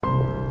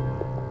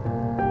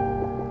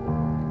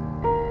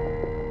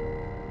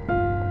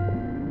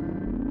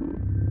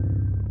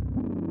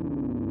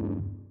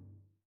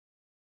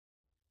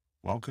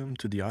Welcome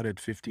to the Audit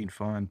 15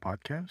 Fun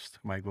podcast.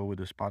 My goal with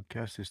this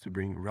podcast is to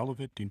bring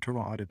relevant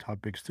internal audit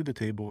topics to the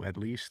table at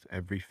least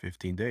every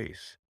 15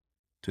 days.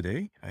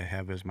 Today, I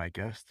have as my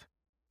guest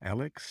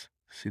Alex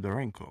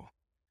Sidorenko.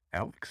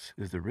 Alex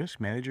is the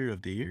Risk Manager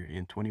of the Year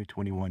in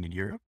 2021 in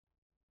Europe,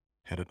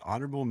 had an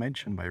honorable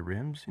mention by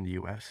RIMS in the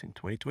US in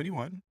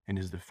 2021, and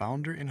is the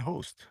founder and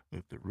host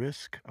of the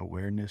Risk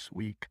Awareness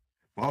Week.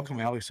 Welcome,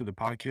 Alex, to the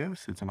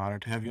podcast. It's an honor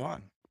to have you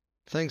on.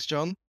 Thanks,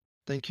 John.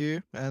 Thank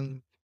you.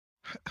 And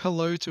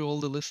hello to all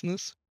the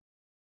listeners.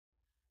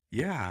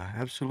 Yeah,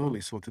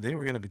 absolutely. So today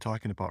we're going to be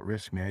talking about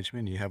risk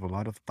management. You have a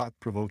lot of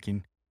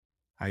thought-provoking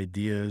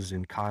ideas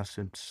and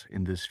concepts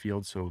in this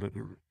field. So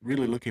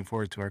really looking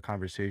forward to our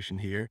conversation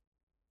here.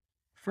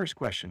 First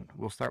question,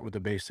 we'll start with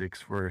the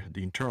basics for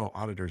the internal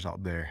auditors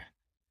out there.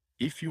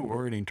 If you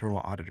were an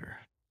internal auditor,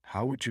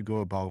 how would you go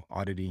about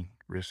auditing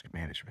risk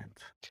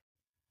management?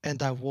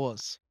 And I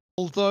was.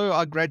 Although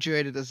I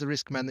graduated as a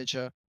risk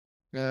manager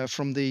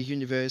from the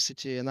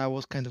university and I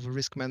was kind of a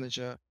risk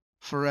manager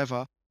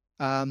forever,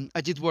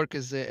 I did work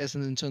as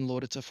an internal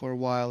auditor for a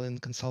while in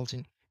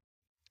consulting.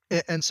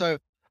 And so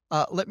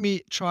let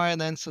me try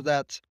and answer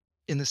that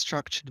in a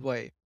structured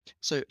way.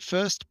 So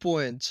first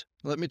point,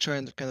 let me try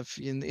and kind of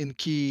in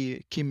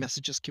key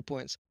messages, key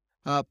points.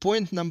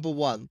 Point number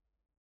one,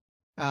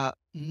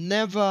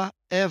 never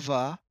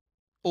ever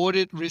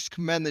audit risk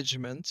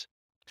management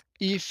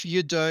if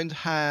you don't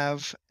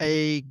have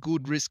a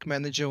good risk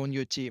manager on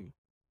your team.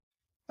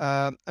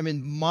 I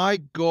mean, my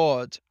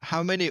God,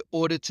 how many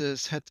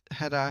auditors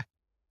have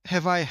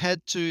I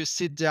had to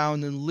sit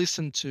down and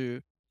listen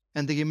to,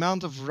 and the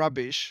amount of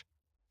rubbish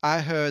I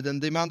heard and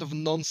the amount of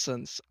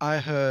nonsense I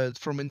heard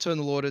from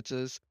internal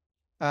auditors,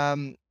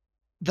 um,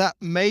 that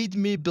made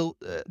me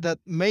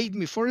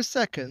for a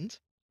second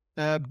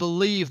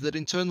believe that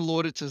internal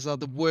auditors are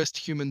the worst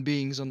human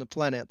beings on the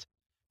planet.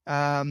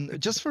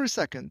 Just for a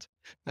second.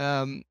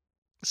 Um,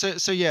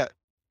 so yeah,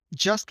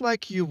 just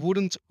like you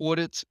wouldn't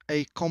audit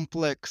a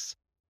complex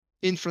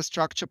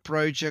infrastructure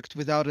project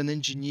without an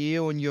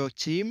engineer on your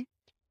team,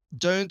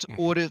 don't Mhm.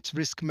 audit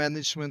risk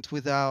management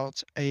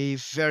without a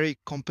very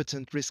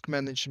competent risk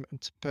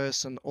management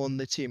person on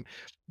the team.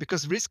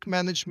 Because risk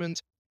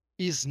management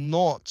is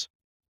not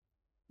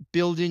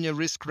building a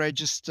risk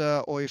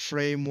register or a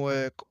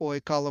framework or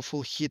a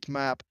colorful heat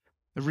map.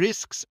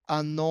 Risks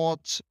are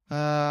not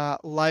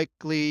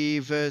likely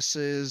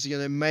versus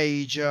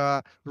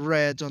major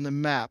red on a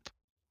map.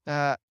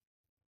 Uh,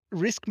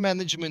 Risk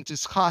management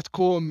is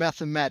hardcore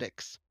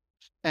mathematics,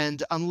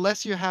 and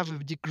unless you have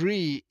a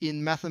degree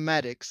in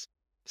mathematics,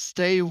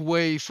 stay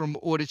away from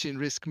auditing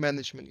risk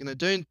management.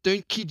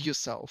 Don't kid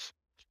yourself.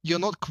 You're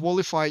not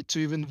qualified to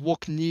even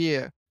walk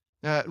near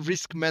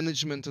risk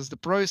management as the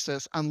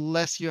process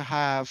unless you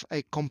have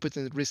a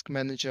competent risk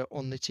manager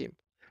on the team.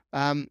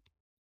 Um,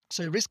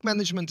 so risk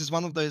management is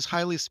one of those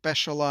highly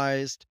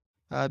specialized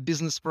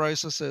business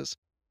processes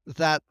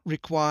that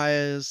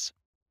requires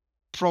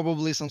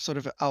probably some sort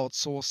of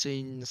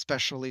outsourcing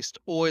specialist,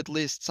 or at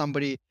least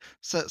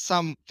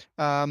some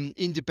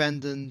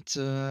independent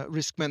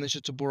risk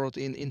manager to borrow it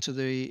into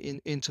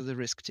the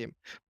risk team.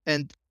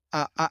 And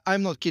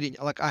I'm not kidding.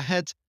 Like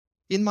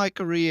in my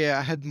career,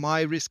 I had my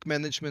risk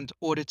management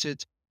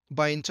audited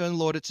by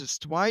internal auditors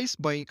twice,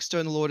 by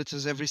external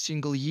auditors every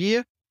single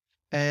year,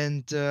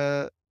 and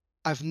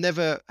I've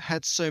never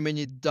had so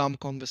many dumb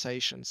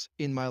conversations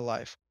in my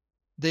life.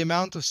 The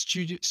amount of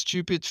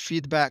stupid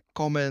feedback,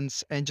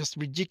 comments, and just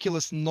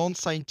ridiculous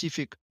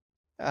non-scientific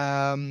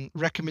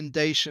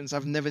recommendations,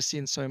 I've never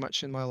seen so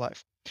much in my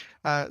life.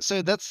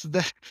 So that's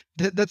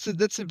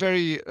a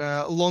very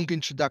long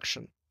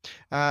introduction.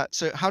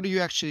 So how do you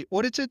actually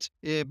audit it?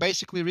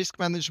 Basically, risk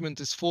management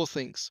is four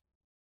things.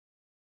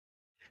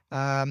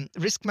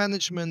 Risk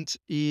management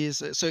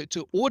is so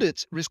to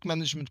audit risk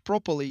management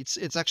properly,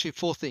 it's actually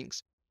four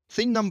things.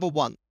 Thing number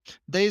one,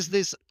 there's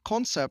this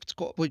concept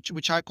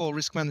which I call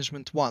risk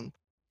management one.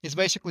 It's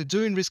basically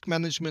doing risk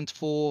management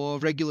for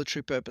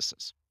regulatory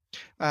purposes.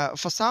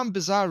 For some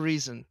bizarre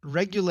reason,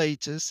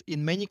 regulators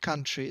in many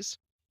countries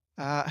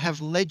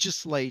have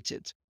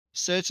legislated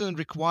certain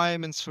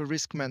requirements for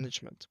risk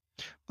management.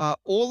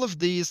 All of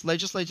these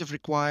legislative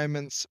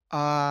requirements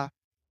are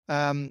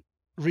um,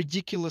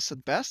 ridiculous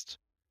at best,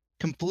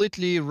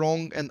 completely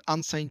wrong and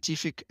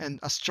unscientific and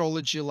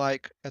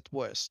astrology-like at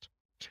worst.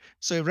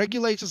 So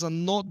regulators are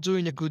not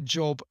doing a good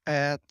job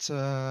at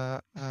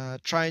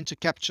trying to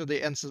capture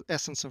the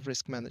essence of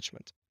risk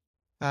management.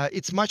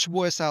 It's much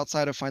worse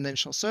outside of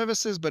financial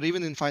services, but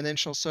even in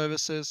financial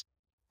services,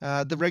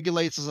 the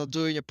regulators are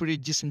doing a pretty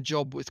decent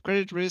job with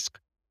credit risk.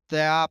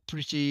 They are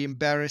pretty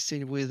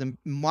embarrassing with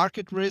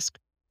market risk.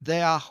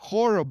 They are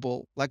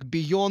horrible, like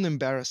beyond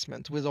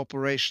embarrassment with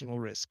operational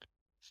risk.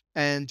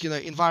 And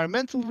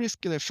environmental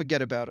risk,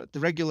 forget about it. The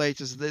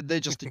regulators, they're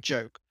just a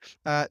joke.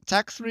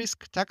 Tax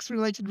risk, tax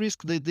related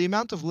risk, the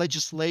amount of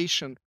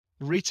legislation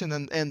written,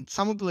 and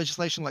some of the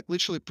legislation like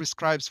literally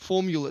prescribes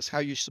formulas how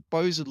you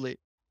supposedly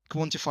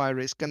quantify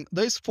risk, and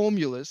those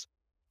formulas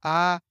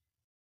are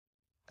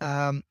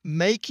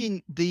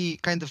making the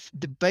kind of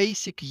the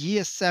basic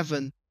year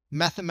 7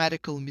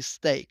 mathematical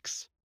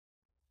mistakes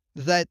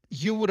that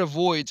you would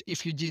avoid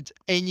if you did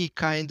any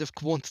kind of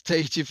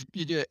quantitative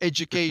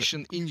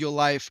education in your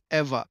life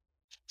ever.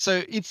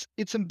 So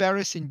it's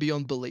embarrassing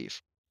beyond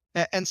belief.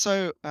 And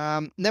so,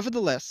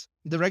 nevertheless,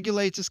 the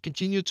regulators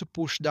continue to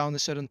push down a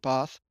certain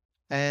path.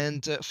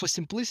 And for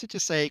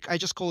simplicity's sake, I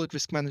just call it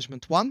risk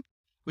management one,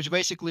 which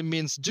basically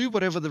means do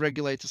whatever the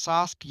regulators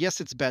ask.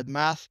 Yes, it's bad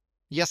math.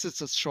 Yes,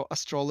 it's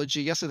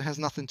astrology. Yes, it has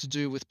nothing to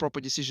do with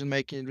proper decision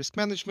making and risk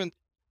management,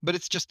 but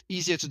it's just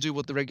easier to do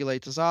what the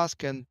regulators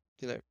ask and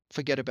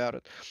forget about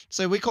it.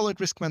 So we call it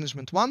risk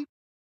management one.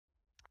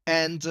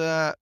 And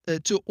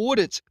to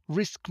audit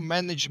risk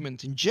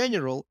management in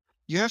general,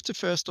 you have to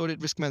first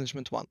audit risk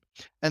management one.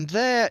 And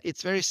there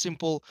it's very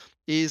simple,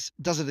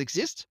 does it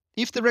exist?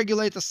 If the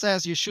regulator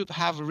says you should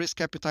have a risk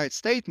appetite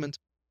statement,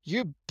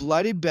 you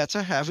bloody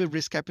better have a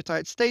risk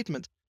appetite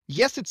statement.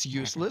 Yes, it's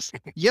useless.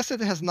 Yes,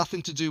 it has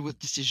nothing to do with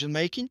decision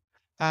making.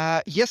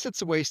 Yes,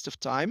 it's a waste of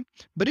time.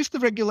 But if the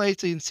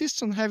regulator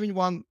insists on having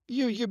one,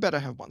 you better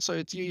have one.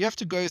 So you have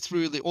to go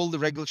through all the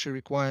regulatory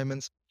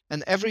requirements.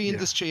 And every Yeah.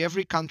 industry,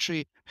 every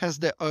country has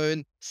their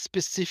own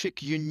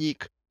specific,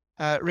 unique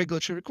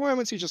regulatory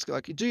requirements. You just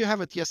like, do you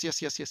have it? Yes,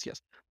 yes, yes, yes,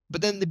 yes.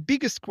 But then the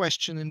biggest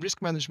question in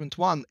risk management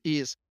one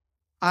is,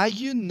 are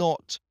you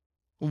not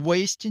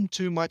wasting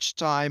too much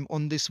time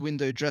on this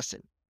window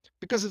dressing?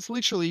 Because it's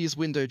literally is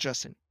window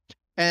dressing.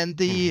 And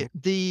Hmm.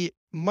 the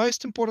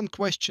most important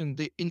question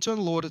the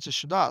internal auditor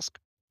should ask,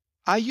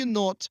 are you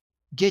not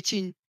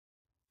getting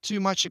too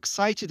much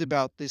excited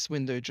about this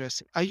window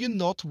dressing? Are you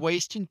not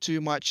wasting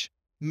too much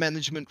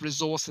management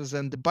resources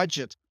and the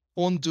budget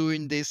on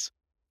doing this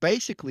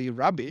basically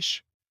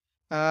rubbish?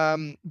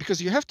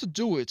 Because you have to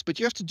do it, but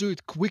you have to do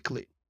it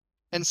quickly.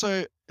 And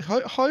so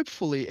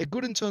hopefully a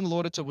good internal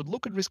auditor would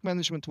look at risk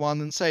management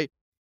one and say,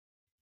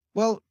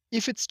 well,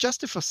 if it's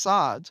just a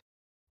facade,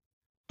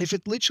 if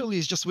it literally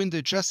is just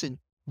window dressing,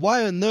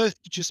 why on earth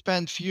did you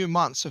spend few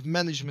months of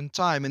management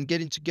time and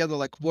getting together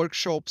like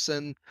workshops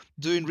and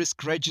doing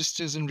risk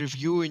registers and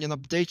reviewing and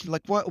updating?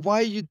 Like, why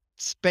are you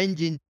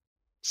spending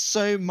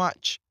so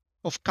much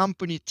of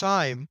company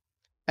time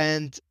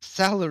and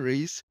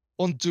salaries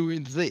on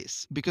doing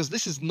this? Because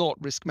this is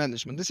not risk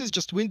management. This is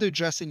just window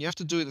dressing. You have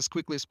to do it as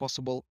quickly as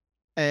possible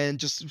and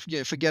just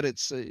forget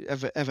it's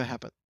ever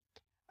happened.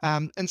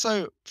 And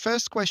so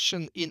first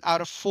question in out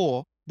of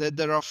four, that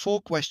there are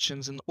four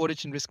questions in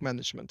auditing risk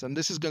management, and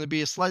this is going to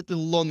be a slightly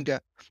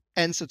longer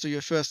answer to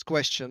your first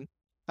question.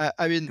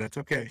 I mean, That's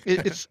okay.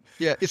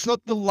 it's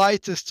not the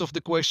lightest of the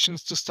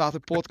questions to start a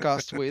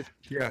podcast with.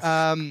 Yes.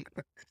 Um,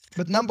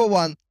 but number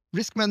one,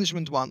 risk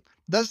management one,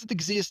 does it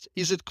exist?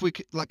 Is it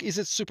quick? Like, is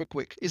it super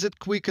quick? Is it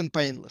quick and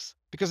painless?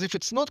 Because if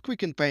it's not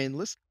quick and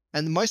painless,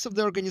 and most of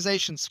the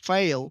organizations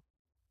fail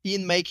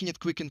in making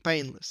it quick and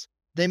painless,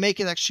 they make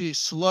it actually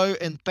slow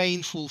and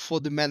painful for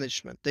the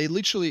management. They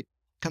literally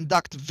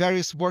conduct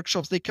various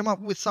workshops. They come up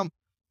with some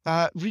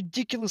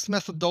ridiculous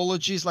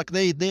methodologies. Like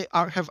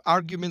have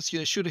arguments.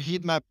 Should a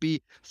heat map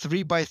be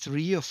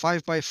 3x3 or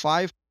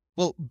 5x5?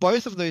 Well,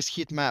 both of those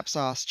heat maps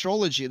are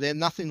astrology. They're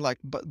nothing like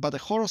but a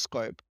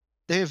horoscope.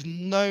 They have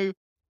no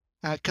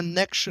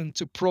connection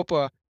to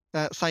proper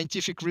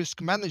scientific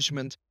risk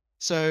management.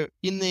 So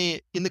in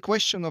the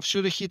question of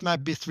should a heat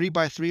map be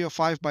 3x3 or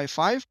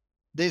 5x5,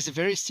 there's a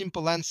very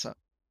simple answer.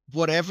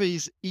 Whatever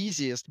is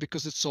easiest,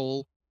 because it's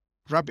all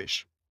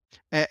rubbish.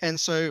 And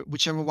so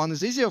whichever one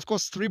is easier, of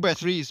course,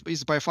 3x3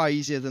 is by far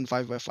easier than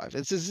 5x5.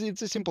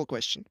 It's a simple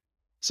question.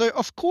 So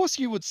of course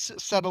you would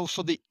settle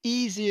for the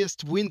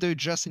easiest window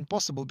dressing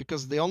possible,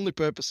 because the only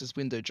purpose is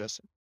window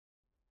dressing.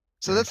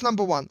 So Right. that's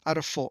number one out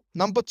of four.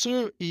 Number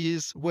two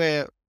is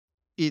where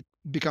it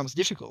becomes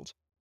difficult,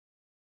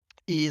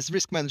 is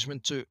risk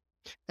management two.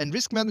 And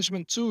risk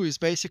management two is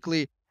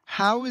basically,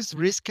 how is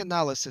risk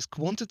analysis,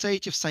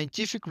 quantitative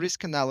scientific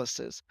risk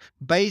analysis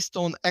based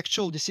on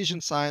actual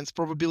decision science,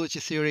 probability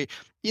theory,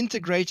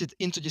 integrated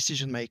into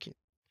decision making?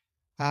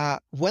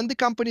 When the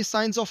company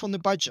signs off on the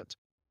budget,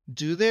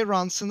 do they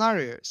run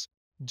scenarios?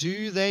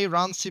 Do they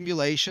run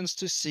simulations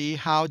to see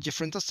how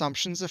different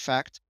assumptions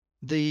affect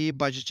the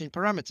budgeting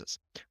parameters?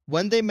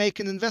 When they make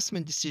an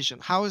investment decision,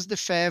 how is the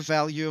fair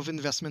value of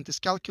investment is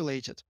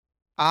calculated?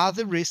 Are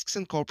the risks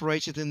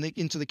incorporated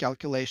into the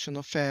calculation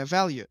of fair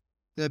value?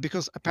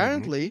 Because Hmm.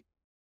 apparently,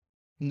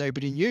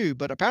 nobody knew,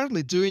 but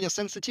apparently doing a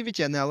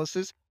sensitivity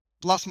analysis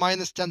plus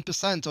minus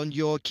 10% on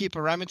your key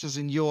parameters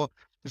in your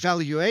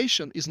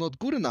valuation is not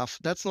good enough.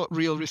 That's not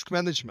real risk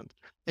management.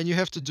 And you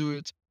have to do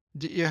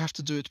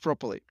it,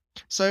 properly.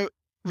 So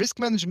risk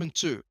management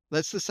two,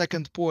 that's the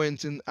second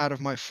point in out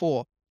of my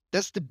four.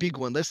 That's the big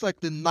one. That's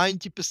like the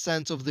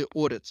 90% of the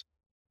audit.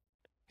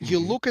 You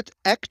Hmm. look at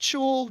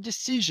actual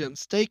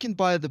decisions taken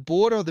by the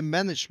board or the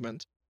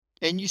management,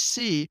 and you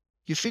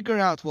figure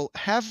out, well,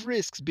 have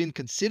risks been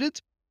considered?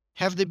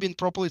 Have they been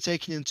properly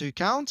taken into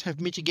account? Have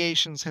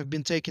mitigations have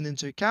been taken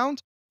into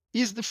account?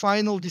 Is the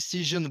final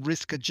decision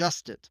risk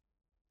adjusted?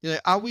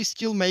 Are we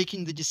still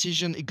making the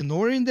decision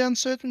ignoring the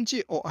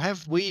uncertainty, or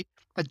have we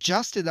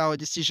adjusted our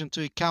decision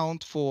to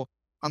account for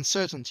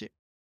uncertainty?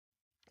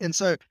 And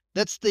so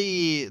that's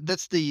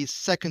the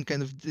second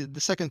kind of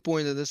the second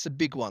point, and that's a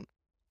big one.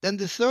 Then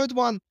the third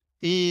one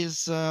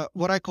is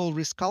what I call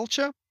risk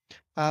culture,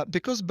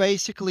 because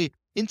basically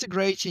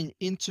integrating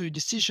into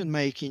decision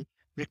making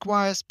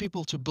requires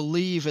people to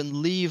believe and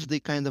live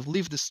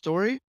the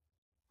story,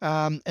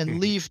 and Hmm.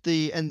 leave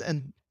the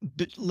and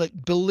like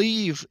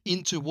believe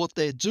into what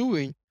they're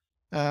doing,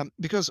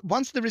 because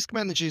once the risk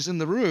manager is in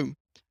the room,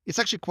 it's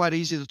actually quite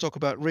easy to talk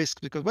about risk,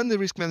 because when the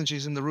risk manager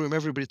is in the room,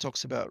 everybody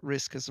talks about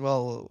risk as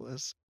well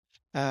as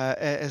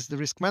the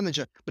risk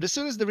manager. But as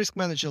soon as the risk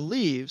manager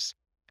leaves,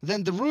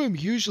 then the room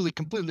usually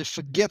completely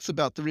forgets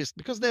about the risk,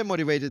 because they're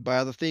motivated by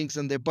other things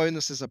and their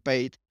bonuses are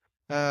paid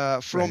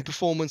from Right.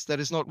 performance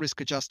that is not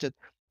risk adjusted.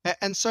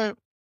 And so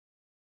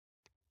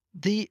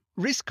the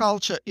risk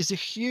culture is a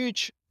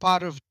huge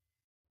part of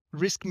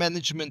risk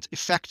management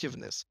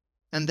effectiveness,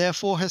 and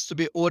therefore has to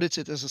be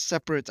audited as a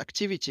separate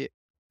activity.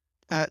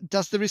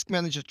 Does the risk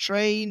manager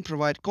train,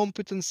 provide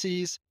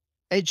competencies,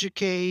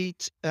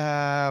 educate,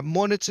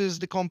 monitors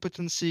the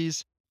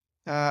competencies?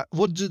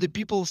 What do the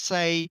people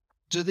say?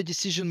 Do the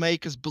decision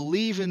makers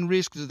believe in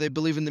risk? Do they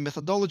believe in the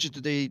methodology? Do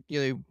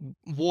they,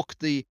 walk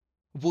the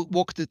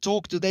walk the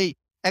talk? Do they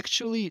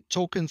actually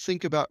talk and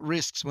think about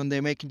risks when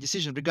they're making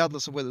decisions,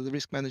 regardless of whether the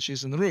risk manager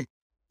is in the room?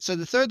 So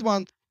the third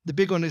one, the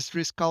big one, is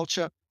risk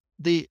culture.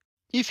 The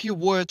If you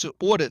were to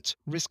audit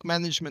risk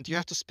management, you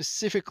have to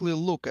specifically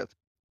look at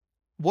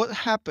what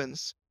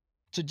happens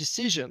to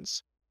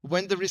decisions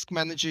when the risk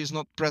manager is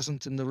not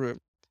present in the room,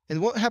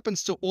 and what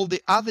happens to all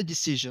the other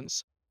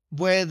decisions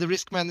where the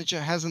risk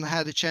manager hasn't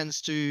had a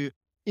chance to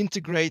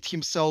integrate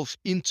himself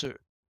into.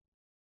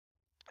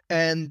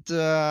 And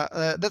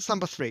that's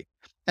number three.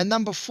 And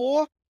number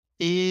four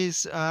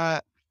is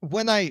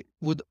when I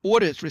would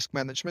audit risk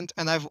management,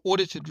 and I've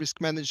audited risk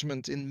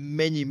management in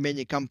many,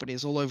 many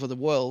companies all over the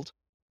world,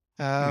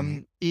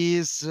 Hmm.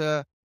 is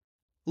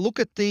look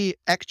at the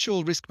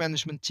actual risk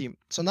management team.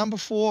 So number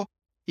four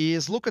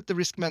is look at the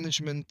risk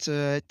management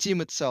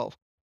team itself.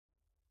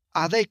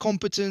 Are they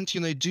competent?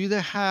 Do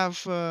they have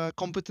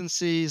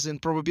competencies in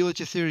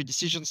probability theory,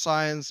 decision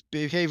science,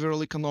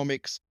 behavioral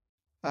economics,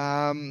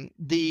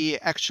 the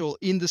actual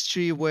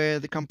industry where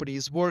the company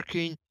is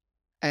working,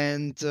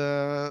 and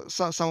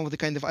some of the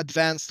kind of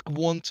advanced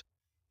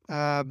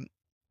um,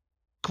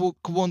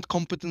 quant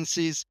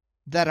competencies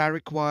that are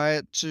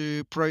required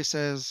to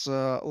process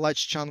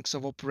large chunks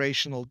of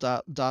operational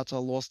data,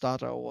 loss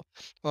data,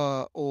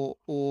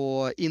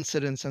 or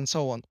incidents, and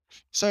so on.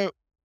 So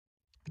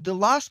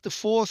the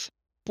fourth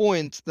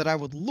point that I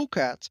would look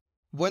at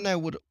when I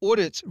would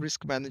audit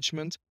risk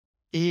management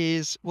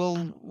is, well,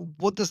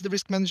 what does the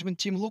risk management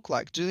team look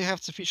like? Do they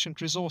have sufficient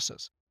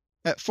resources?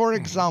 For Hmm.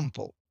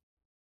 example,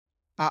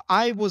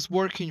 I was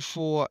working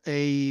for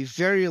a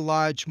very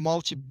large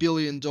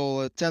multi-billion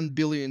dollar, $10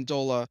 billion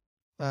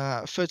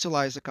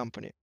fertilizer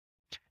company,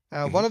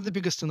 Hmm. one of the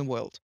biggest in the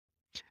world.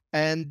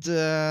 And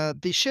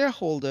the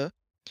shareholder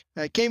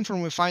came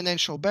from a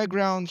financial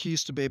background. He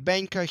used to be a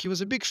banker. He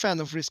was a big fan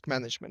of risk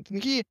management.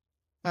 And he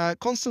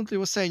constantly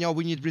was saying, oh,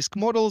 we need risk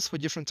models for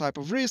different type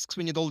of risks.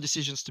 We need all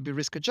decisions to be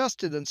risk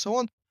adjusted and so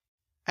on.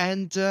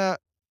 And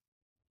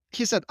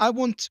he said, I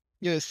want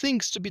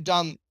things to be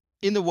done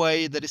in a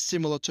way that is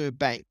similar to a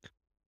bank.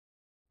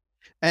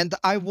 And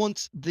I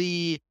want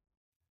the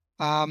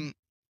um,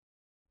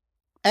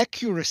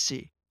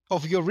 accuracy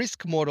of your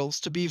risk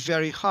models to be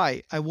very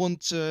high. I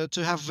want to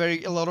have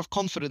a lot of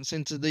confidence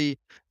into the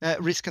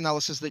risk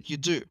analysis that you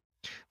do.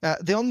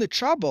 The only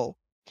trouble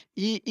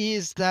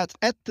is that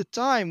at the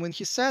time when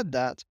he said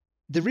that,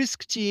 the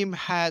risk team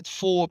had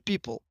 4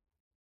 people,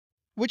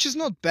 which is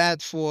not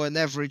bad for an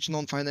average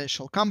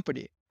non-financial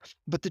company.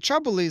 But the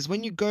trouble is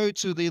when you go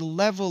to the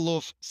level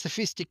of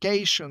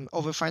sophistication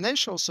of a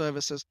financial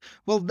services,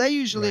 well, they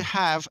usually Right.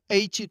 have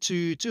 80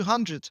 to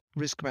 200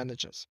 risk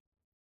managers.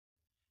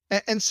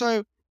 And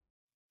so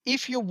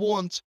if you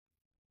want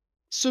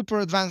super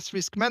advanced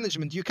risk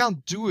management, you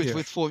can't do it Yeah.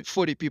 with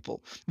 40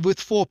 people, with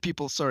 4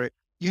 people, sorry.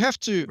 You have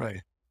to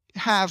Right.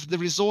 have the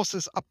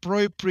resources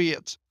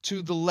appropriate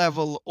to the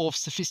level of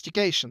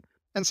sophistication.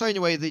 And so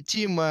anyway, the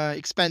team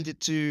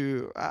expanded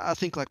to I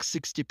think like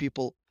 60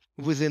 people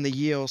within a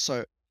year or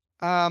so.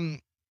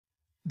 Um,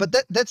 but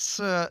that's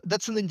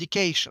an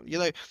indication.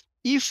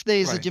 If there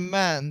is a Right.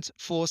 demand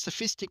for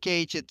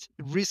sophisticated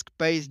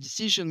risk-based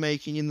decision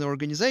making in the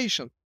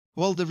organization,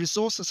 well, the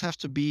resources have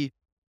to be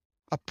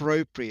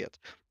appropriate.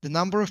 The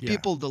number of Yeah.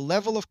 people, the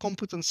level of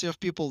competency of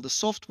people, the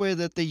software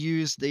that they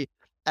use, the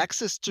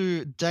access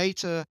to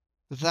data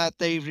that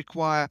they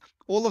require,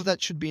 all of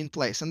that should be in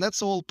place. And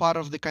that's all part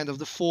of the kind of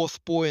the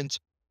fourth point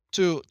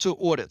to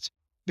audit.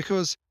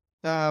 Because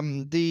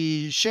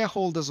the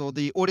shareholders or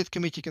the audit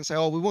committee can say,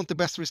 oh, we want the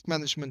best risk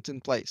management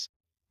in place.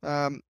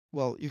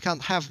 Well, you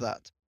can't have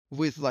that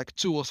with like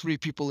 2 or 3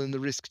 people in the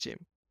risk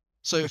team.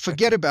 So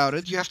forget about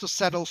it. You have to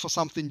settle for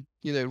something,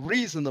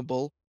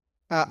 reasonable,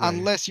 Right.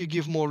 unless you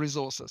give more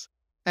resources.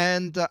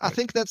 And I Right.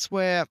 think that's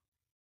where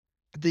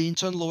the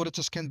internal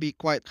auditors can be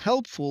quite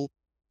helpful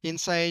in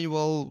saying,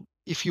 well,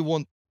 if you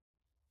want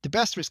the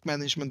best risk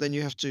management, then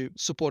you have to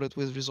support it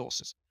with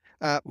resources.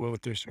 Uh, Well,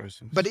 with but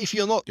resources. if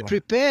you're not Yeah.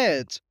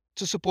 prepared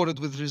to support it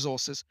with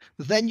resources,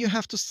 then you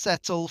have to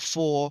settle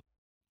for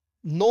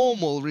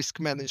normal risk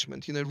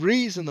management,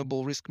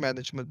 reasonable risk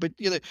management. But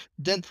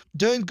then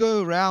don't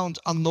go around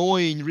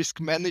annoying risk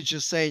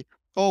managers saying,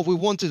 "Oh, we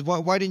wanted.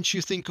 Why didn't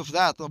you think of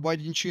that? Or why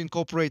didn't you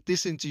incorporate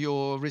this into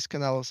your risk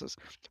analysis?"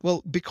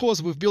 Well,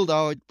 because we've built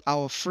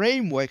our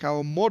framework,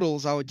 our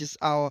models,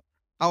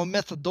 our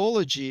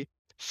methodology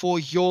for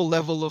your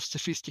level of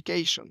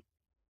sophistication.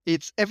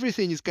 It's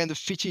everything is kind of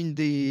fitting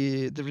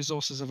the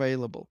resources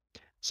available.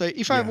 So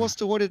if I Yeah. was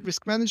to audit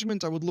risk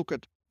management, I would look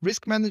at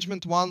risk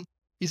management one,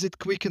 is it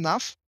quick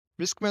enough?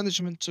 Risk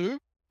management two,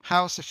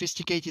 how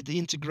sophisticated,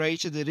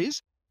 integrated it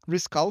is.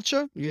 Risk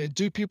culture,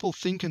 do people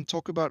think and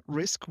talk about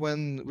risk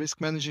when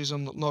risk managers are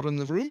not in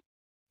the room?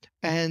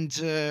 And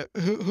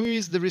who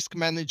is the risk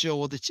manager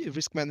or the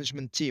risk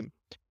management team?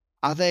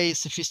 Are they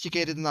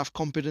sophisticated enough,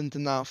 competent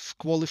enough,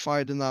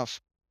 qualified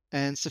enough,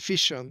 and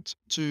sufficient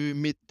to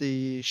meet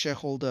the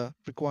shareholder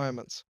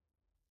requirements?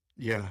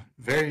 Yeah.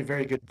 Very,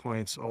 very good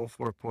points. All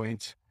 4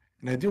 points.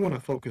 And I do want to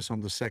focus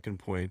on the second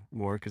point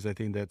more because I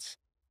think that's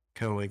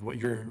kind of like what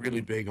you're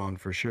really big on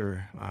for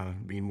sure.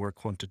 Being more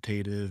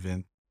quantitative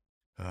and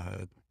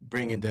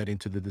bringing that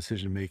into the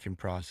decision making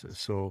process.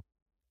 So,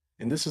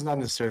 and this is not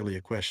necessarily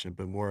a question,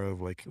 but more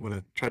of like, I want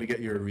to try to get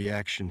your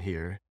reaction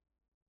here.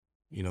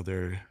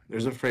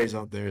 There's a phrase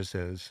out there that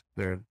says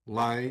there are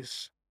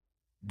lies,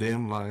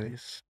 dim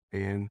lies,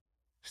 and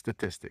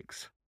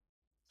statistics.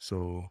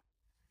 So,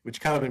 which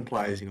kind of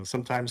implies,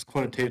 sometimes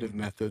quantitative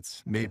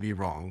methods may be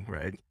wrong,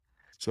 right?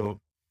 So,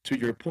 to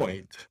your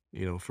point,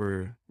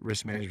 for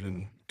risk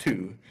management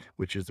two,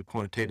 which is the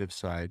quantitative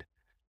side,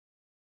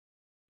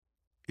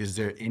 is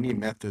there any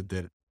method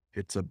that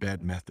it's a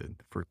bad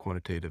method for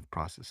quantitative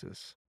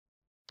processes?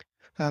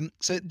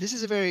 So this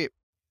is a very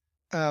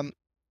um,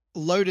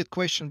 loaded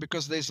question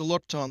because there's a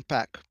lot to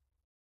unpack.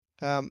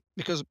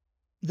 Because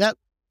that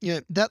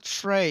that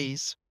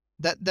phrase,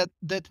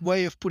 that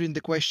way of putting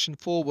the question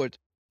forward,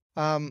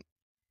 um,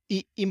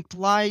 it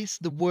implies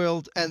the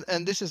world,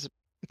 and this is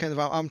kind of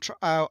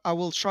I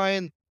will try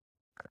and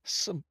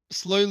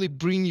slowly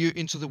bring you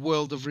into the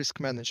world of risk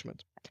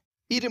management.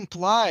 It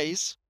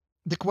implies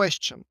the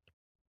question,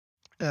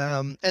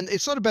 and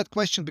it's not a bad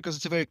question because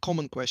it's a very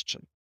common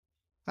question.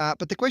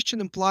 But the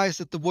question implies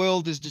that the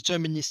world is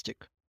deterministic.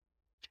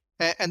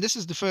 And this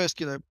is the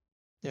first,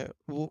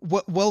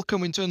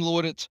 welcome internal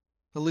audit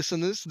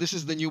listeners. This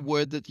is the new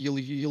word that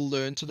you'll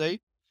learn today.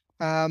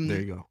 There Um,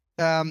 you go.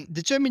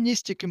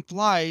 Deterministic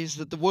implies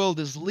that the world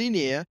is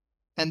linear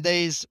and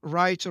there is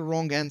right or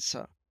wrong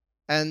answer,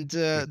 and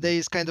Mhm. there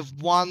is kind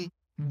of one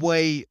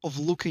way of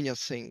looking at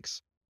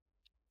things.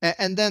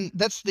 And then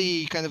that's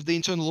the kind of the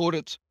internal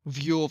audit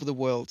view of the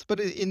world. But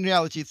in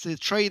reality, it's a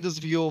trader's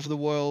view of the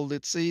world.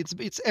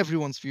 It's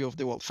everyone's view of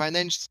the world.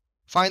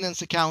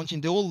 Finance, accounting,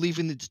 they all live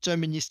in a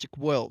deterministic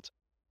world,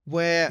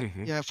 where,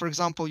 Mhm. for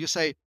example, you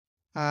say,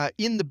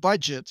 in the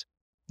budget,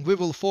 we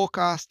will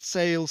forecast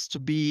sales to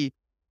be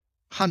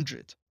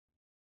 100.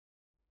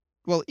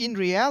 Well, in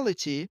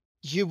reality,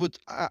 you would,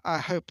 I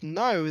hope,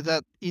 know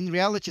that in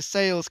reality,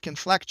 sales can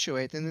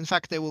fluctuate. And in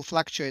fact, they will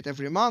fluctuate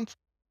every month.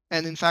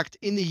 And in fact,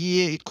 in a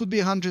year, it could be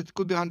 100, it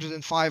could be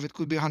 105, it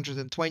could be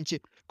 120,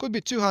 could be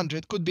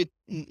 200, could be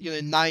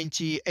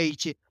 90,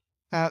 80.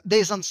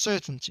 There's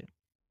uncertainty.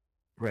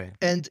 Right.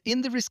 And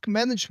in the risk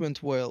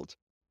management world,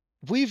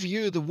 we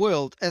view the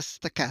world as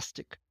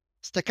stochastic.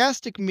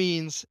 Stochastic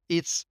means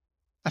it's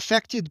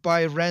affected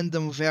by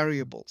random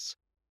variables.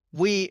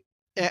 We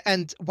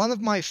and one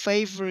of my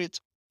favorite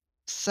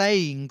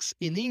sayings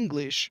in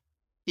English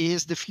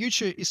is the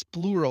future is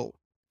plural.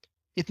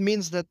 It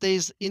means that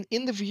there's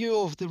in the view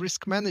of the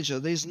risk manager,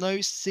 there's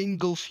no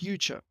single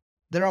future.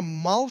 There are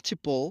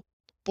multiple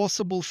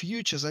possible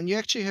futures, and you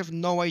actually have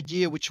no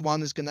idea which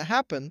one is going to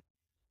happen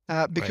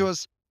Right.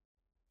 because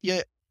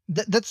yeah,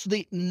 that's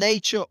the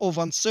nature of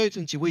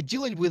uncertainty. We're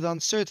dealing with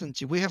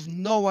uncertainty. We have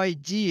no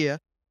idea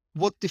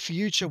what the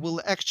future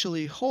will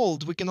actually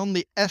hold. We can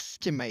only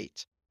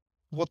estimate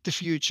what the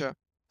future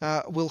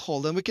will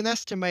hold, and we can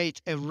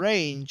estimate a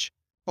range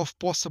of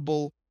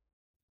possible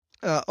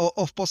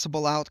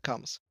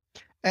outcomes.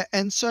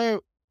 And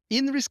so,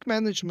 in risk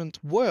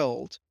management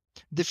world,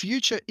 the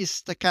future is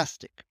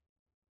stochastic,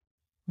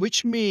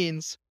 which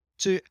means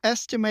to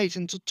estimate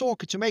and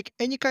to make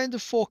any kind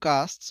of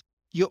forecasts,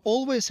 you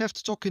always have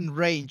to talk in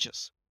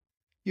ranges.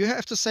 You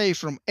have to say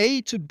from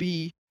A to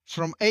B,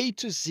 from A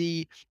to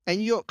Z,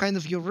 and your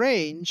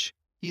range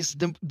is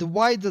the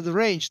wider the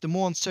range, the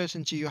more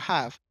uncertainty you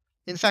have.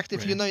 In fact,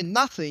 if you Right. know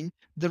nothing,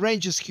 the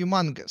range is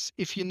humongous.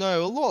 If you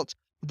know a lot,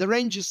 the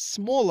range is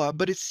smaller,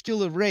 but it's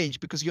still a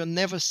range because you're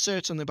never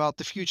certain about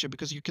the future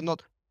because you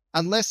cannot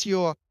unless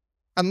you're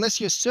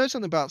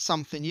certain about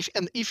something,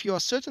 if you are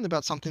certain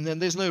about something, then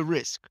there's no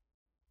risk.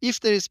 If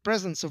there is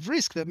presence of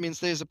risk, that means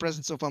there's a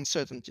presence of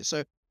uncertainty.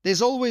 So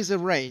there's always a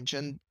range,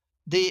 and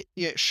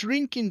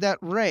shrinking that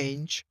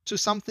range to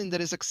something that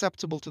is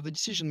acceptable to the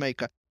decision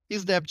maker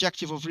is the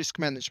objective of risk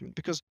management.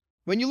 Because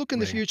When you look in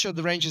the Right. future,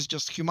 the range is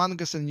just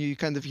humongous, and you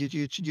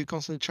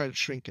constantly try to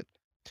shrink it.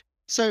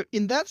 So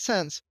in that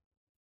sense,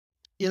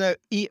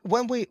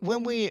 when we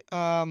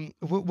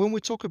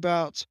talk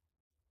about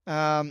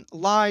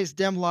lies,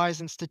 damn lies,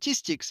 and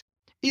statistics,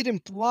 it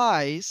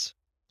implies,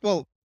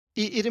 well,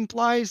 it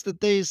implies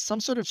that there is some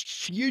sort of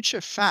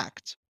future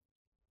fact,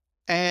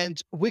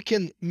 and we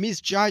can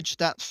misjudge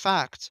that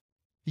fact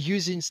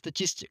using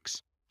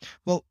statistics.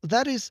 Well,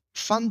 that is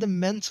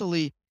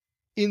fundamentally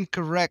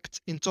incorrect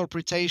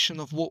interpretation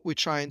of what we're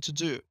trying to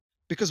do,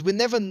 because we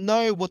never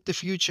know what the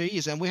future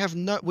is, and we're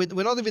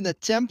not even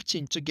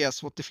attempting to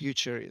guess what the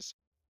future is,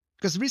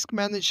 because risk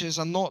managers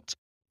are not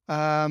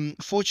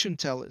fortune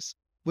tellers.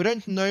 We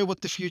don't know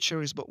what the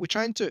future is, but we're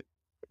trying to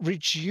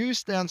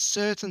reduce the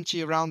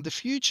uncertainty around the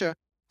future.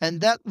 And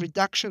that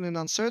reduction in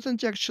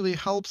uncertainty actually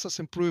helps us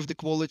improve the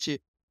quality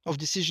of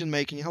decision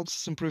making. It helps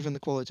us improve in the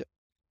quality.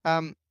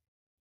 Um,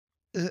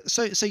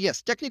 so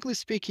yes, technically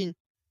speaking,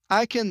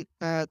 I can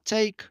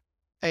take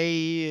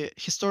a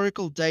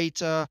historical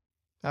data,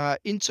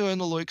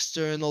 internal or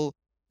external,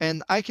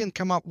 and I can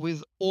come up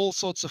with all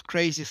sorts of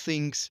crazy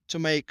things to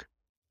make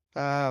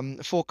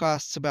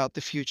forecasts about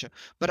the future.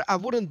 But I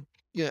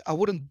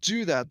wouldn't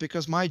do that,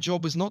 because my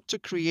job is not to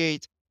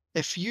create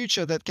a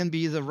future that can be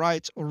either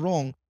right or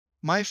wrong.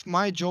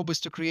 My job is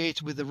to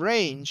create with a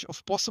range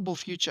of possible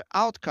future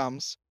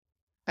outcomes,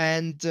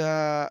 and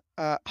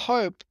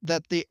hope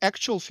that the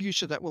actual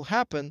future that will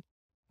happen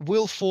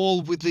will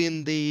fall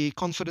within the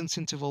confidence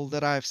interval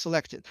that I've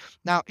selected.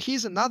 Now,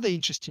 here's another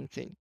interesting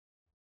thing.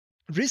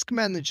 Risk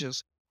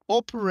managers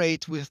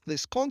operate with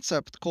this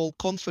concept called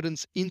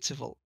confidence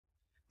interval.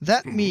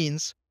 That Hmm.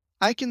 means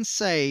I can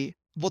say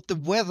what the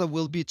weather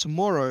will be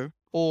tomorrow,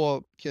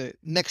 or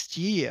next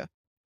year,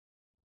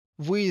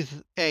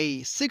 with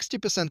a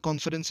 60%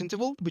 confidence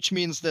interval, which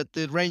means that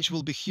the range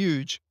will be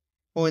huge,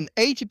 or an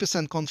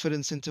 80%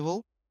 confidence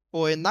interval,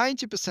 or a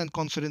 90%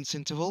 confidence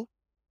interval,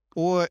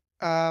 or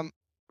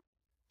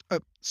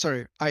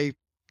sorry, I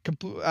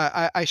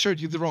showed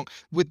you the wrong.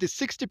 With the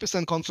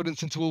 60%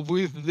 confidence interval,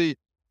 with the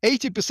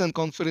 80%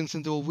 confidence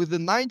interval, with the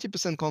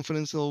 90%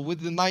 confidence interval,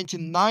 with the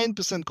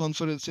 99%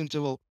 confidence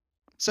interval.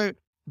 So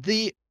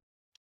the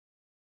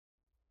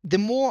the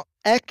more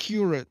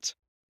accurate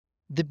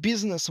the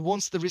business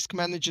wants the risk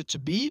manager to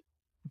be,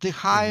 the Hmm.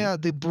 higher,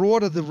 the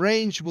broader the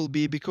range will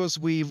be, because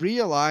we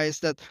realize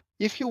that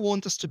if you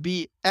want us to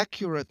be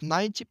accurate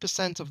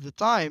 90% of the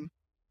time,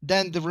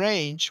 then the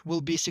range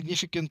will be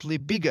significantly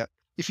bigger.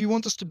 If you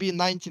want us to be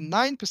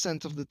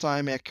 99% of the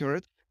time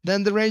accurate,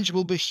 then the range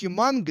will be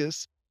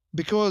humongous,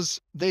 because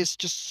there's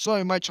just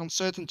so much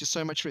uncertainty,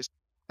 so much risk.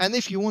 And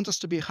if you want us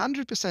to be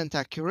 100%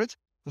 accurate,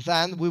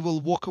 then we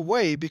will walk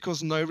away,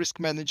 because no risk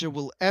manager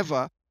will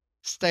ever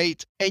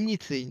state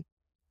anything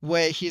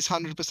where he's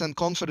 100%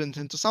 confident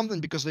into something,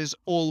 because there's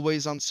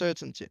always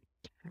uncertainty.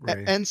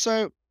 Right. And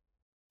so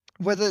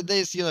whether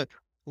there's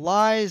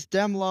lies,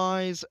 damn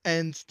lies,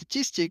 and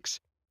statistics,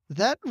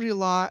 that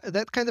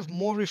kind of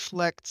more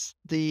reflects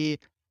the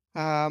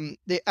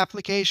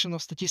application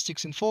of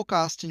statistics in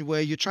forecasting,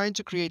 where you're trying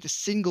to create a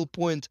single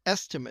point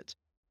estimate.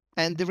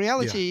 And the Yeah.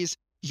 reality is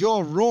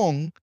you're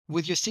wrong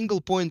with your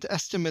single point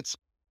estimates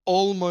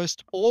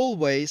almost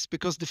always,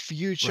 because the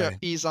future Right.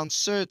 is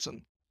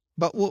uncertain.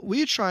 But what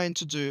we're trying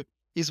to do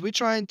is we're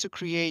trying to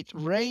create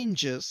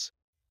ranges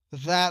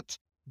that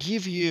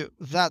give you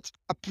that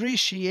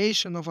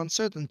appreciation of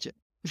uncertainty.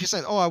 If you're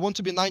saying, oh, I want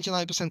to be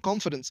 99%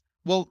 confidence,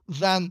 well,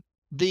 then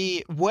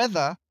the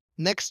weather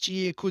next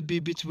year could be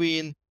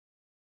between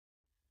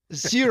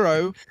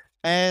 0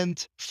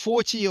 and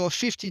 40 or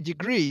 50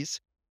 degrees,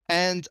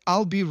 and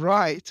I'll be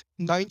right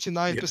Yes.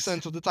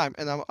 99% of the time.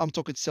 And I'm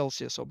talking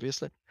Celsius,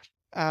 obviously,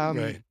 um,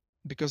 Right.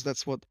 because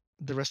that's what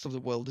the rest of the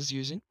world is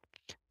using.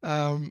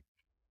 Um,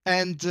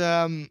 and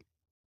um,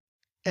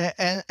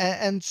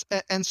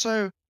 and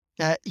so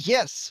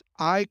yes,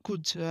 I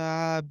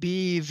could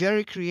be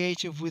very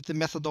creative with the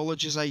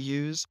methodologies I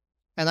use,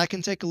 and I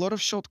can take a lot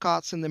of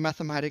shortcuts in the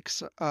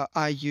mathematics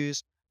I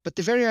use. But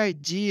the very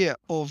idea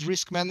of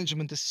risk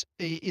management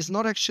is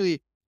not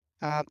actually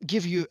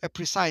give you a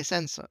precise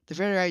answer. The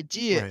very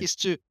idea Right. is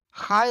to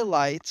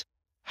highlight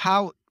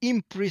how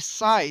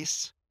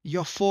imprecise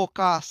your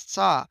forecasts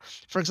are.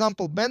 For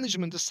example,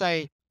 management is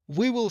saying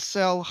we will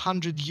sell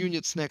 100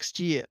 units next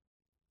year,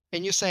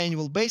 and you're saying,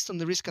 well, based on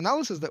the risk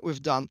analysis that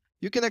we've done,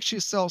 you can actually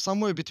sell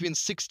somewhere between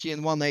 60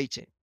 and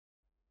 180.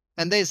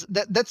 And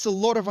that's a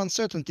lot of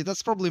uncertainty.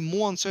 That's probably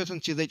more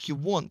uncertainty that you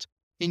want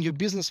in your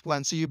business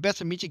plan. So you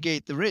better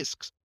mitigate the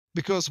risks,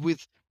 because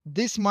with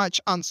this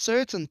much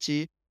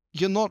uncertainty,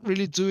 you're not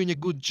really doing a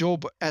good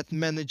job at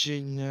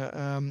managing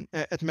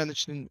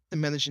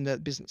that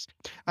business.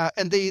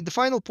 And the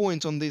final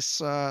point on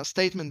this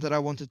statement that I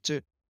wanted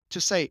to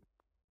say,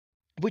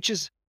 which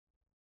is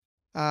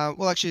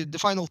well, actually, the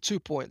final 2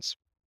 points.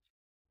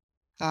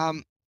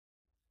 Um,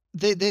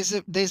 there's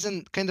a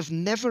kind of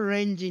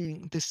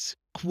never-ending this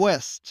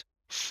quest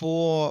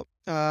for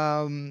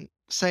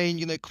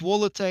saying,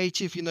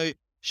 qualitative,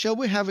 shall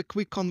we have a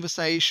quick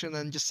conversation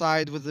and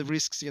decide whether the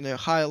risks,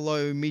 high,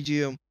 low,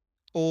 medium,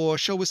 or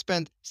shall we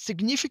spend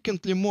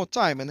significantly more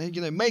time?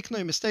 And make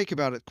no mistake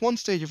about it,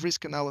 quantitative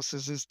risk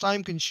analysis is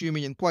time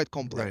consuming and quite Right.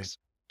 complex.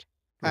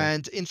 Right.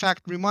 And in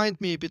fact, remind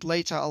me a bit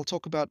later, I'll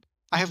talk about,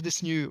 I have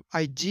this new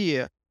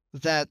idea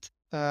that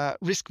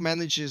risk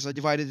managers are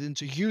divided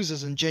into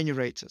users and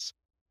generators.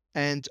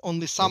 And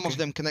only some of Okay.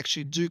 them can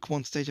actually do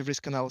quantitative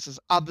risk analysis.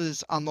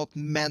 Others are not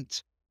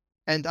meant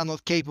and are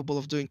not capable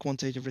of doing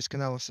quantitative risk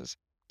analysis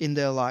in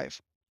their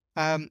life.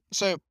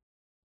 So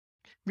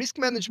risk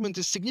management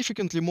is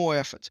significantly more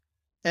effort.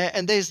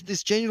 And there's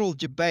this general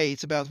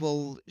debate about,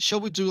 well, shall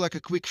we do like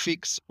a quick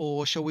fix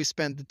or shall we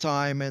spend the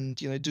time and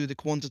do the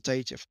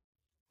quantitative?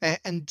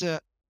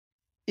 And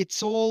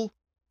it's all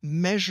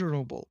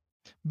measurable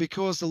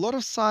because a lot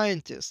of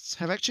scientists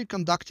have actually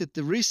conducted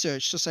the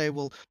research to say,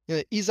 well,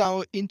 is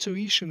our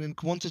intuition in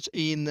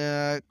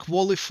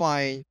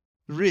qualifying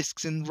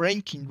risks and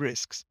ranking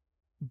risks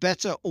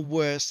better or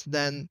worse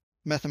than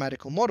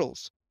mathematical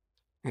models?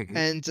 Hmm.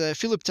 And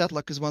Philip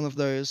Tetlock is one of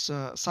those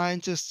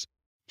scientists.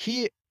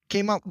 He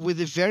came up with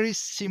a very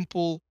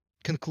simple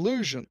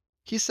conclusion.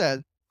 He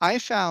said, I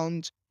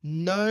found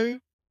no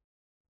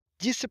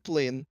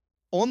discipline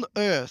on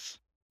earth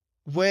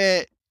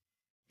where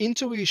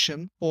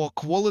intuition or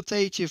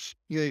qualitative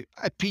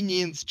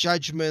opinions,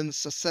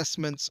 judgments,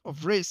 assessments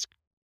of risk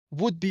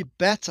would be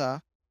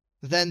better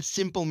than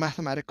simple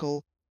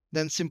mathematical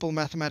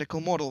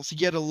models,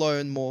 yet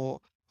alone more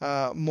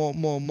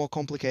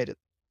complicated.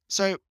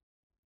 So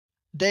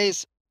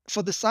there's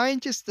for the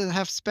scientists that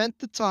have spent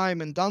the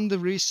time and done the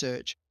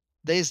research,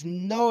 there's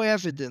no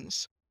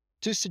evidence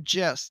to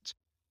suggest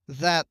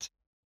that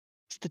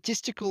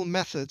statistical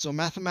methods or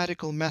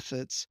mathematical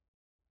methods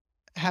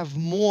have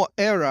more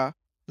error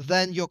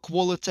than your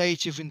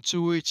qualitative,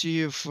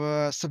 intuitive,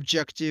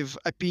 subjective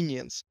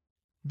opinions.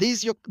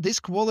 These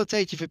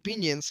qualitative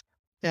opinions,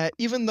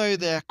 even though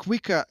they're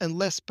quicker and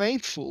less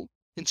painful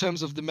in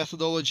terms of the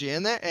methodology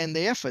and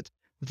the effort,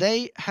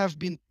 they have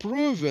been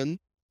proven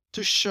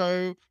to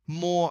show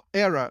more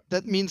error.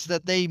 That means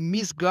that they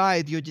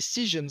misguide your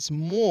decisions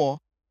more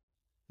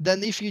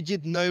than if you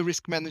did no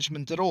risk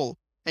management at all,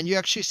 and you're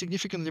actually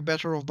significantly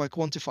better off by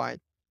quantifying.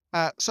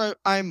 So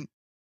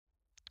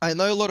I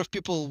know a lot of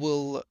people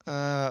will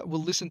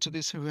listen to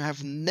this who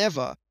have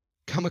never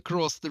come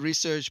across the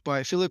research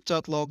by Philip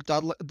Tetlock,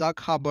 Doug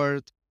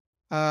Hubbard,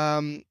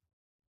 um,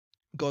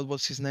 God,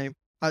 what's his name?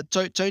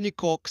 Tony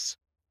Cox,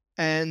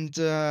 and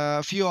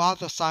a few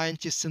other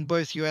scientists in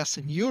both US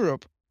and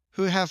Europe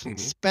who have Hmm.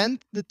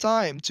 spent the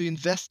time to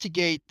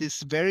investigate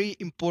this very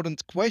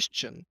important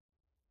question.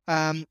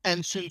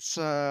 And since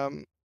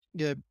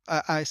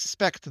I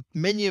suspect that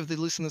many of the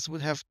listeners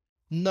would have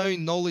no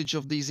knowledge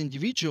of these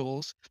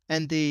individuals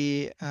and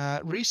the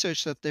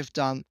research that they've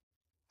done,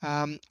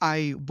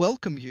 I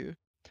welcome you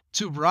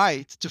to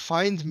write, to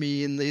find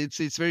me, and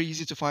it's very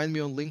easy to find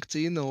me on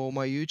LinkedIn or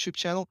my YouTube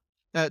channel,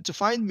 to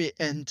find me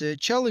and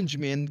challenge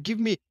me and give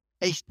me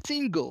a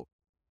single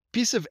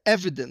piece of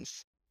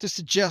evidence to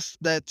suggest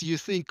that you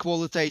think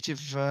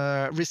qualitative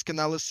risk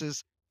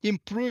analysis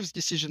improves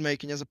decision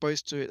making as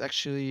opposed to it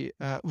actually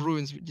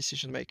ruins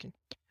decision making.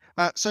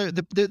 So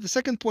the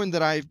second point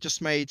that I've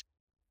just made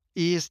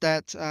is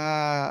that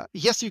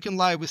yes, you can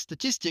lie with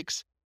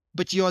statistics,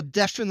 but you're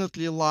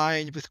definitely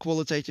lying with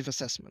qualitative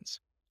assessments.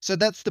 So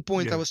that's the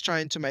point I Yeah. was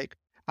trying to make.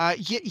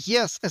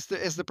 Yes,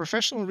 as the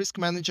professional risk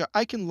manager,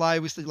 I can lie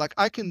with like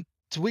I can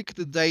tweak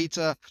the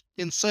data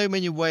in so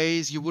many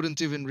ways you wouldn't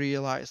even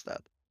realize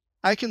that.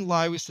 I can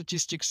lie with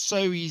statistics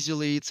so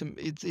easily.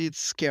 It's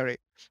scary.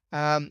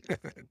 Um,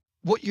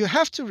 what you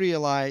have to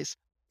realize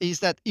is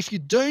that if you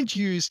don't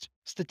use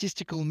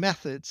statistical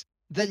methods,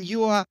 then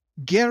you are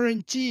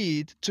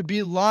guaranteed to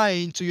be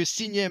lying to your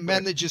senior Right.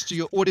 managers, to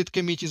your audit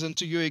committees, and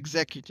to your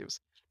executives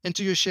and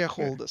to your Yeah.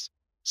 shareholders.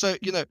 So,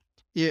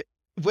 yeah,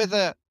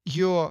 whether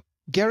you're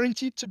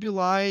guaranteed to be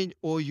lying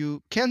or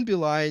you can be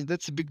lying,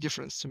 that's a big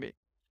difference to me.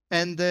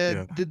 And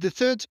Yeah. the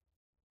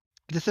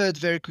third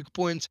very quick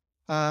point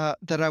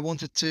that I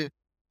wanted to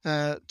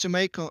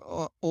make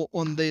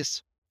on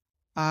this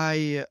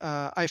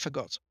I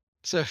forgot.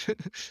 So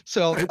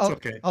so It's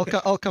okay.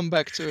 I'll come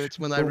back to it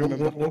when I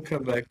remember. We'll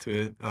come back to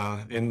it,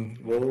 and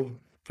we'll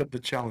put the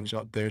challenge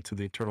out there to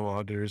the internal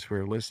auditors who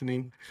are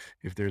listening.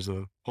 If there's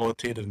a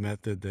qualitative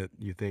method that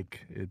you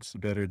think it's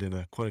better than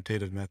a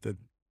quantitative method,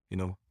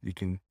 you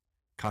can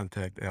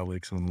contact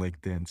Alex on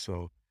LinkedIn.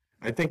 So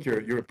I think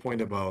your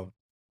point about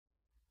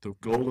the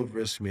goal of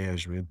risk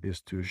management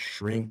is to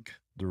shrink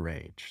the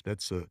range.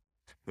 That's a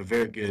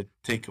very good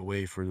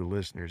takeaway for the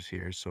listeners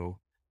here. So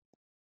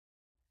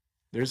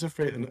there's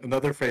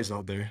another phrase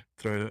out there,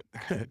 throw it,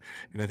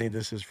 and I think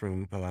this is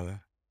from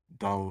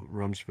Donald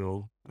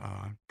Rumsfeld.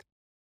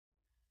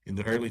 In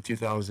the early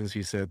 2000s,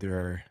 he said there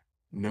are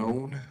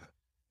known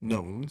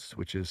knowns,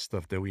 which is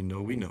stuff that we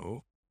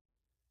know.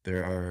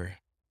 There are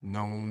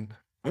known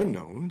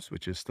unknowns,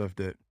 which is stuff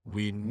that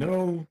we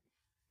know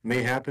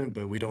may happen,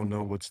 but we don't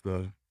know what's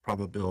the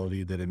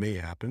probability that it may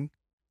happen.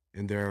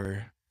 And there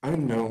are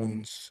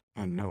unknowns,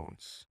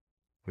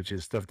 which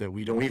is stuff that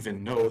we don't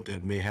even know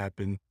that may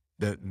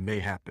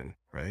happen,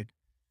 right?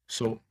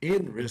 So,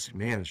 in risk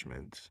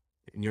management,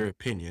 in your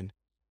opinion,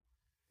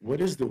 what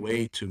is the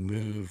way to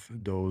move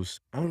those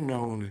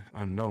unknown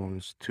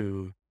unknowns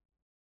to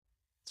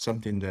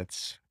something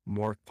that's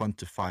more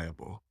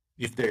quantifiable,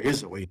 if there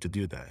is a way to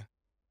do that?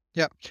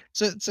 Yeah.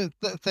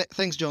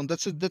 Thanks, John.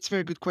 That's a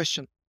very good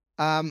question.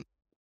 Um,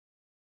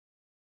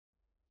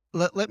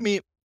 let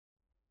me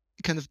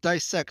kind of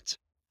dissect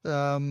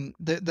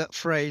that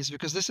phrase,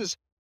 because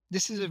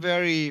this is a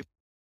very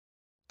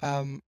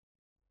um,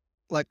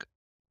 like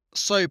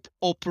soap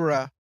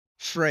opera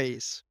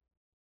phrase,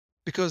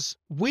 because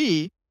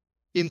we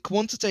in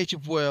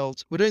quantitative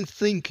world, we don't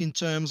think in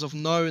terms of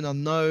known,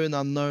 unknown,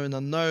 unknown,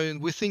 unknown.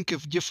 We think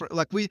of different,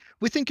 like we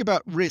think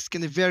about risk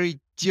in a very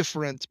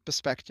different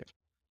perspective.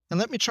 And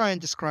let me try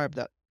and describe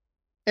that.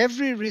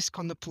 Every risk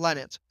on the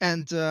planet,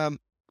 and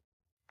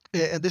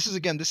this is,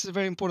 again, this is a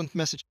very important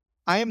message.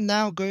 I am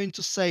now going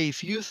to say a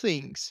few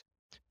things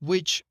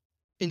which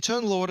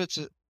internal audit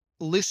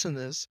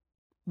listeners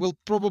will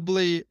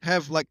probably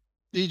have, like,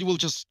 it will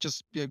just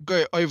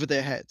go over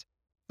their head.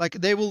 Like,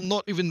 they will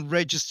not even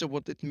register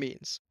what it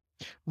means,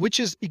 which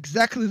is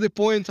exactly the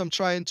point I'm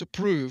trying to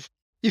prove.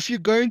 If you're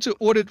going to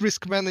audit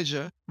risk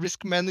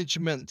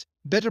management,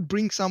 better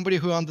bring somebody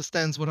who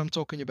understands what I'm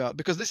talking about,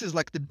 because this is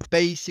like the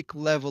basic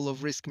level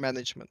of risk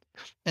management,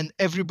 and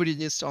everybody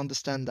needs to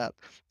understand that.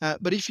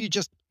 But if you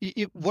just,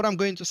 what I'm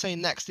going to say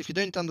next, if you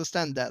don't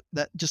understand that,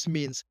 that just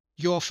means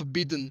you're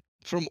forbidden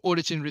from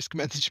auditing risk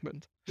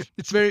management.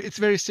 It's very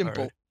All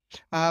simple.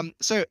 right.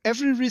 So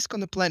every risk on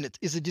the planet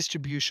is a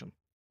distribution.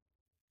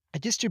 A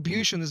Mhm.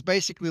 distribution is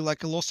basically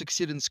like a loss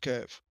exceedance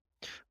curve.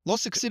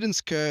 Loss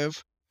exceedance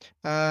curve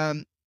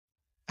um,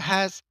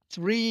 has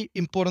three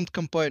important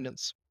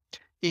components.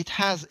 It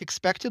has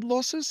expected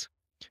losses,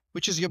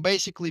 which is your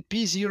basically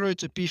P0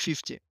 to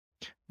P50.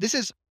 This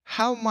is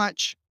how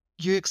much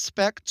you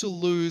expect to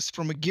lose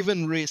from a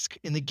given risk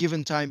in a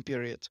given time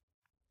period.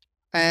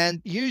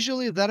 And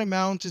usually that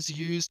amount is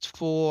used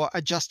for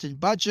adjusting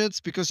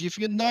budgets, because if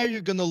you know you're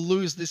going to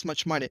lose this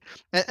much money,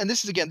 and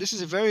this is, again, this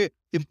is a very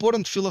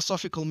important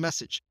philosophical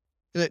message.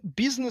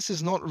 Business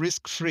is not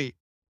risk free.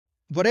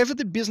 Whatever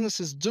the business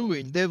is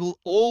doing, there will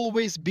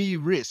always be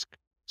risk.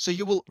 So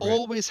you will Right.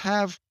 always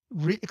have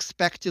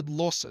expected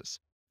losses,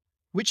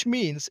 which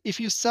means if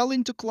you sell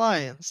into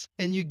clients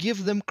and you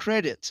give them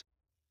credit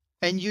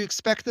and you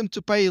expect them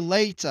to pay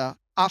later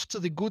after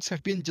the goods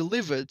have been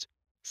delivered,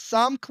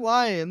 some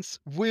clients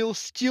will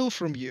steal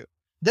from you.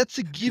 That's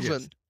a Yes.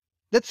 given.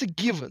 That's a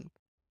given.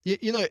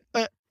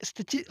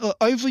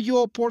 Over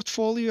your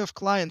portfolio of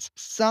clients,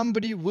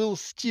 somebody will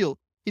steal.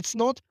 It's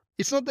not.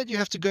 It's not that you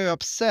have to go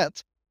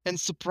upset and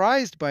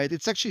surprised by it.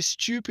 It's actually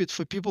stupid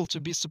for people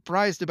to be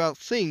surprised about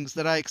things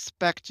that are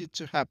expected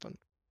to happen.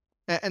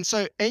 And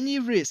so any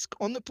risk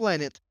on the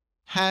planet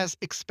has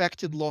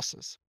expected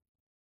losses,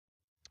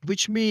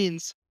 which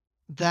means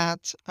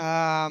that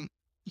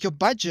your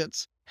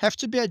budgets have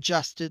to be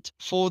adjusted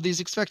for these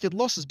expected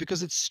losses,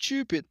 because it's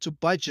stupid to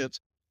budget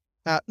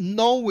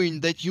knowing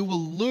that you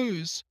will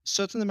lose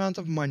certain amount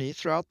of money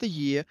throughout the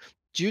year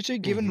due to a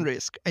given Hmm.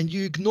 risk, and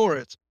you ignore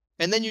it,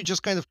 and then you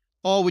just kind of,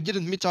 oh, we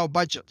didn't meet our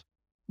budget.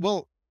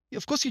 Well,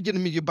 of course you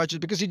didn't meet your budget,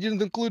 because you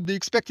didn't include the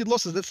expected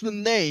losses. That's the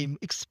name,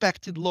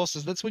 expected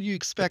losses. That's what you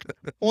expect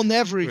on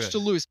average Right. to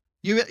lose.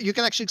 You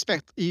can actually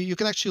expect, you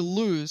can actually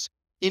lose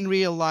in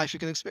real life. You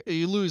can expect,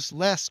 you lose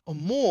less or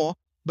more,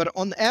 but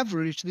on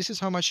average, this is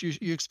how much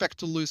you expect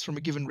to lose from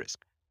a given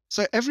risk.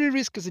 So every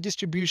risk is a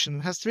distribution.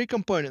 It has three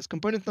components.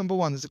 Component number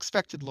one is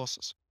expected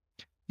losses.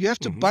 You have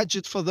to Hmm.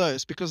 budget for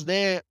those, because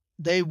they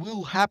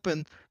will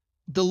happen.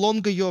 The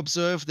longer you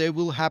observe, they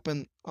will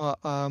happen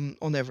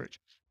on average.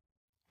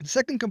 The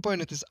second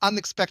component is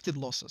unexpected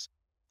losses.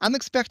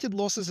 Unexpected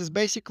losses is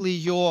basically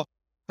your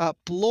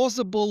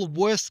plausible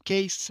worst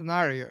case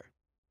scenario.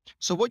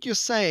 So what you're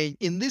saying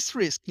in this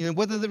risk,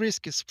 whether the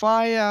risk is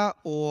fire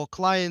or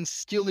clients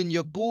stealing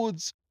your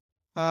goods,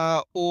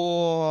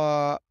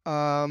 or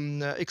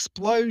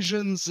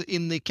explosions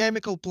in the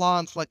chemical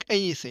plants, like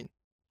anything,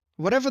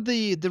 whatever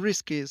the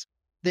risk is,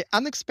 the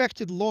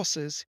unexpected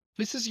losses,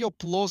 this is your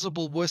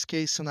plausible worst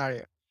case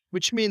scenario,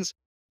 which means,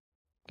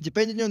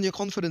 depending on your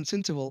confidence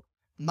interval,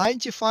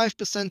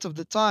 95% of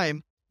the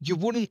time, you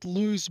wouldn't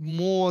lose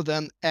more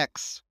than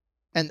X,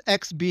 and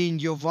X being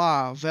your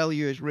VAR,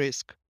 value at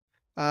risk.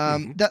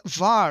 Hmm. That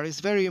VAR is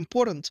very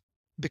important,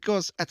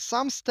 because at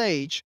some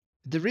stage,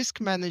 the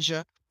risk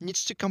manager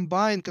needs to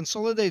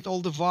consolidate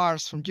all the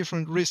VARs from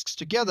different risks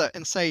together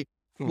and say,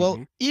 well,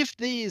 Hmm. if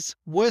these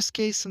worst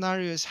case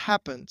scenarios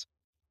happened,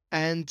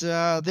 and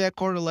they're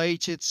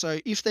correlated, so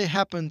if they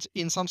happened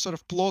in some sort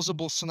of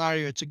plausible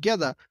scenario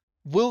together,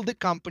 will the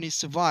company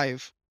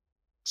survive?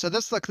 So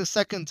that's like the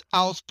second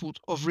output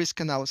of risk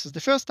analysis.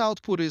 The first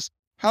output is,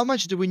 how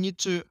much do we need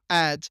to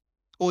add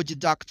or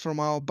deduct from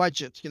our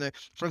budget?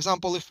 For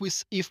example,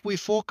 if we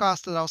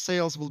forecast that our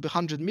sales will be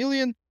 100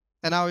 million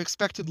and our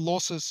expected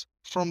losses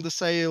from the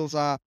sales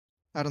are,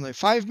 I don't know,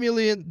 5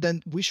 million,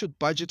 then we should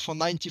budget for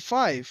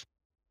 95,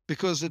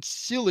 because it's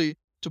silly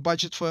to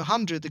budget for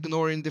 100,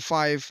 ignoring the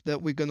 5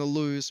 that we're going to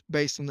lose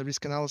based on the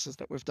risk analysis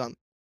that we've done.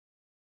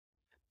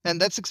 And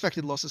that's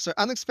expected losses. So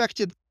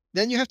unexpected,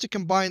 then you have to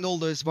combine all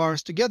those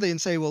VARs together and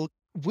say, well,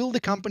 will the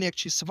company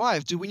actually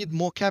survive? Do we need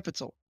more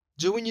capital?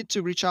 Do we need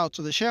to reach out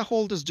to the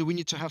shareholders? Do we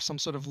need to have some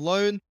sort of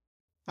loan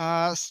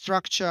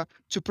structure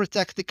to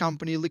protect the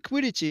company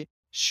liquidity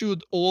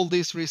should all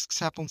these risks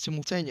happen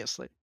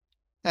simultaneously?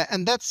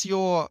 And that's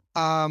your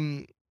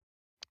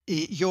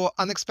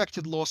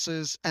unexpected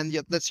losses, and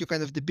yet that's your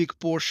kind of the big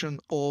portion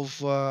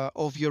of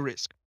your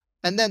risk.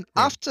 And then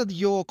Right. after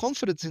your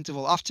confidence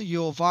interval, after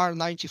your VAR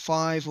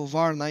 95 or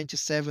VAR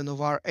 97 or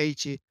VAR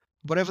 80,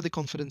 whatever the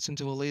confidence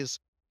interval is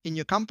in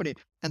your company.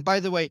 And by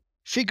the way,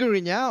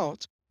 figuring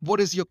out what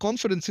is your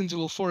confidence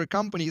interval for a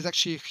company is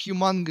actually a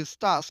humongous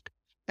task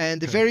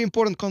and a Okay. very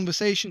important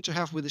conversation to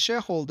have with the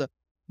shareholder,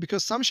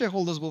 because some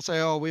shareholders will say,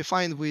 oh, we're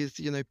fine with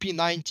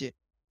P90,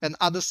 and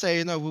others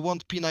say, no, we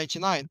want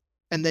P99.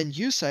 And then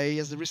you say,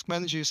 as the risk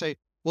manager, you say,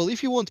 well,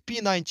 if you want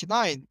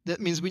P99,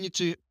 that means we need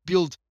to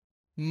build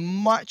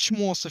much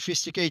more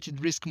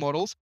sophisticated risk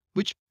models,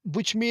 which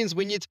means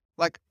we need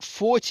like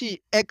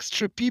 40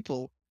 extra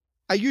people.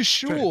 Are you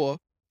Right. sure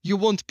you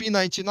want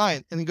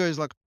P99? And he goes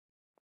like,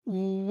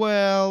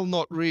 well,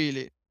 not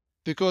really,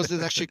 because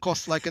it actually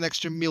costs like an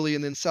extra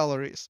million in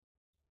salaries.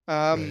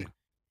 Um, Right.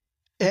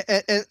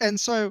 and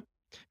so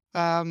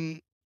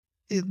um,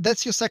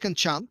 that's your second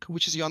chunk,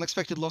 which is your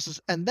unexpected losses.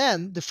 And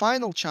then the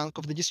final chunk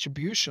of the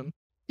distribution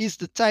is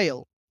the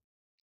tail.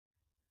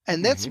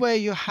 And that's Mm-hmm. where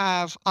you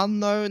have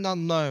unknown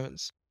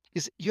unknowns.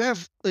 Is you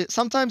have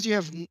sometimes you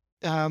have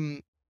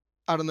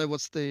I don't know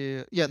what's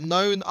the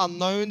known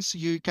unknowns.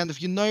 You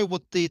know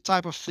what the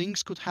type of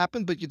things could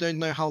happen, but you don't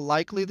know how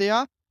likely they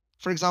are.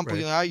 For example,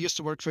 Right. I used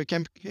to work for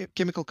a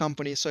chemical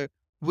company, so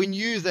we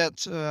knew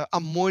that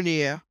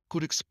ammonia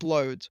could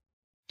explode.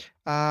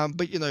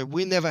 But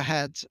we never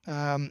had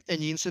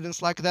any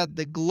incidents like that.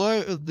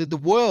 The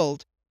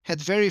world had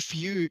very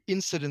few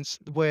incidents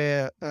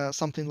where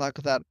something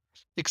like that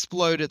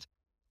exploded.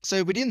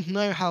 So we didn't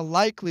know how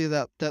likely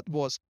that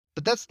was.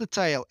 But that's the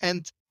tail.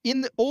 And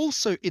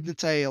also in the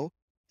tail,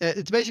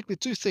 it's basically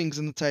two things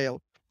in the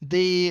tail.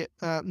 The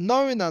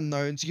known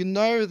unknowns, you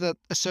know that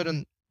a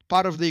certain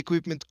part of the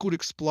equipment could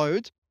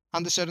explode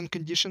under certain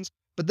conditions,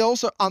 but there are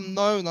also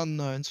unknown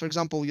unknowns. For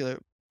example,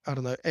 I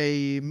don't know,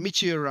 a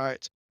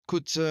meteorite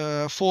could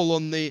fall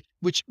on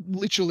which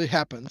literally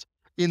happened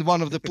in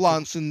one of the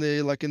plants in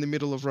the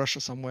middle of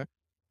Russia somewhere.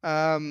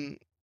 Um,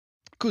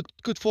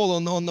 could fall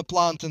on the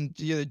plant and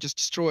just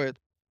destroy it.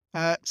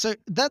 So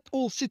that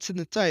all sits in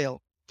the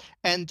tail,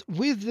 and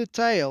with the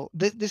tail,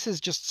 this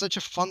is just such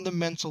a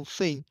fundamental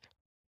thing.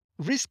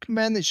 Risk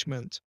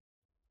management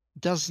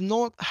does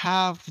not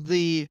have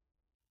the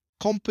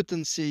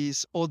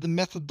competencies or the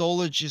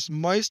methodologies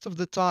most of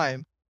the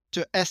time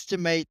to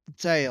estimate the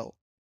tail.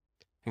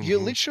 You Mm-hmm.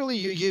 literally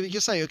you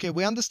say, okay,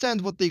 we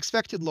understand what the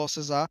expected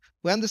losses are,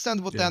 we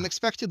understand what the Yeah.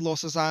 unexpected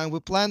losses are, and we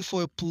plan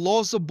for a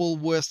plausible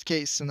worst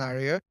case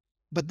scenario.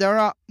 But there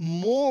are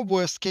more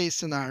worst case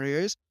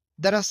scenarios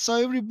that are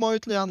so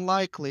remotely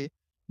unlikely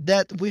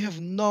that we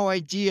have no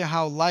idea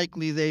how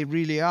likely they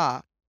really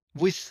are.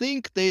 We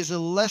think there's a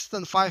less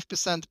than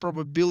 5%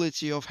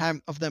 probability of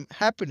them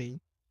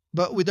happening,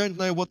 but we don't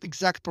know what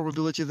exact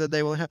probability that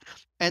they will have,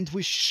 and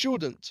we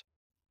shouldn't,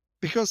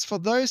 because for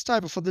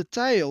the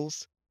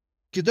tails,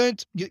 you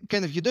don't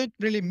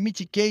really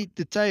mitigate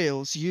the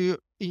tails. You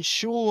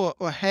insure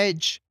or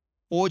hedge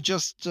or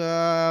just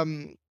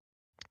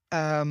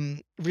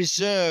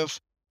reserve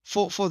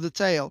for the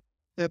tail.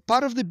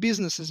 Part of the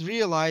business is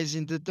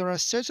realizing that there are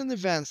certain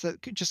events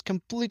that could just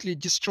completely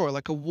destroy,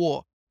 like a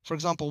war. For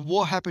example,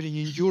 war happening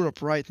in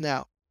Europe right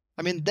now.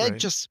 I mean,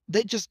 Right.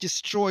 they just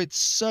destroyed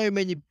so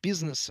many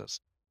businesses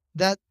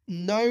that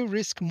no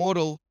risk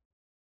model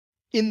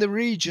in the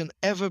region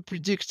ever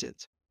predicted,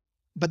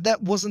 but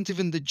that wasn't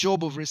even the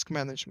job of risk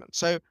management.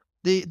 So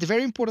the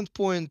very important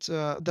point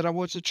that I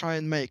want to try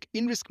and make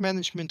in risk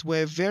management,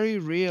 we're very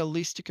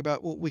realistic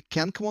about what we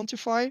can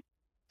quantify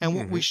and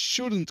what we Mm-hmm.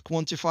 shouldn't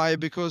quantify,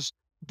 because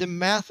the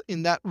math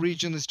in that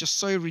region is just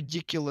so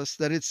ridiculous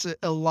that it's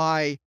a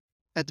lie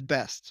at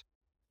best.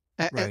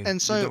 Right.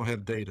 And You so, don't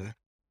have data.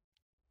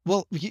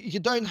 well, you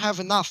don't have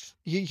enough.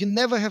 You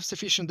never have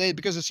sufficient data,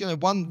 because it's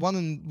one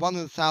in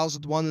a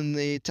thousand, one in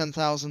the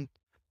 10,000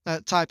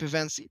 type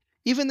events.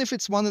 Even if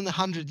it's 1 in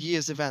 100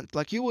 years event,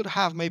 like you would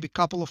have maybe a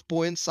couple of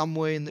points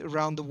somewhere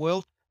around the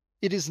world,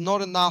 it is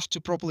not enough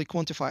to properly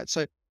quantify it.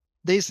 So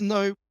there's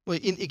no well,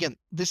 again.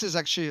 This is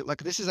actually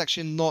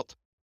not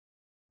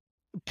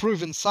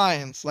proven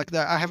science. Like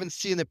that, I haven't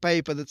seen a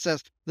paper that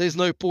says there's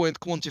no point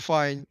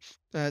quantifying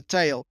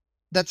tail.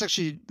 That's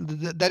actually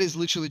that is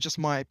literally just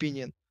my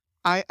opinion.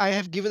 I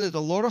have given it a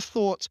lot of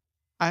thought.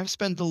 I have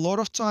spent a lot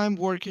of time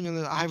working on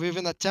it. I've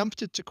even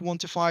attempted to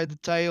quantify the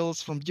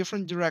tails from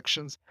different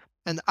directions,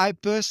 and I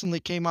personally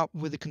came up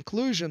with the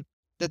conclusion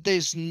that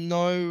there's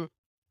no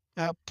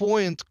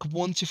point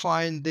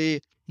quantifying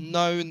the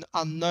known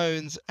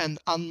unknowns and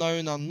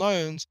unknown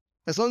unknowns,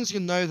 as long as you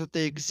know that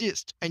they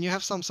exist and you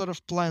have some sort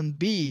of plan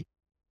B,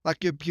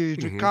 like your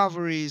Mm-hmm.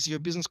 recoveries, your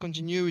business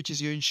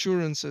continuities, your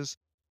insurances,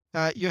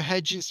 your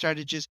hedging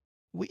strategies.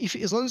 if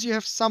as long as you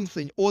have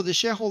something, or the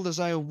shareholders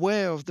are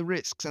aware of the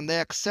risks and they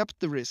accept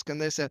the risk,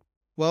 and they say,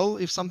 well,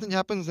 if something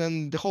happens,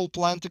 then the whole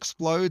plant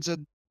explodes,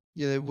 and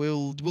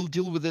we'll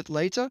deal with it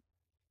later.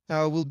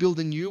 We'll build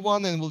a new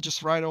one, and we'll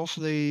just write off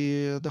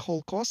the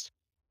whole cost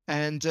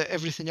and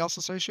everything else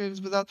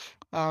associated with that.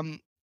 Um,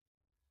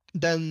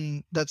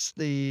 then that's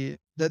the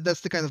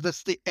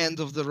end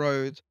of the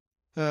road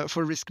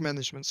for risk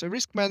management. So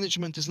risk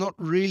management is not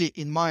really,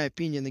 in my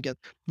opinion, again,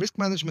 risk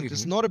management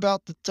is Hmm. not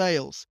about the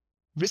tails.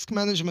 Risk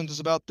management is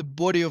about the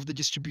body of the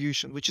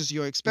distribution, which is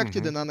your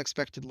expected Hmm. and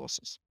unexpected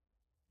losses.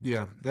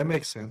 Yeah, that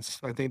makes sense.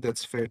 I think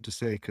that's fair to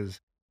say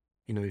because,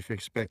 if you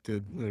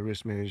expected the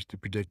risk manager to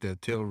predict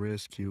that tail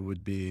risk, you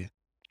would be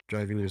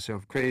driving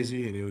yourself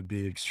crazy and it would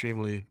be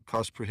extremely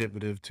cost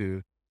prohibitive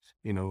to,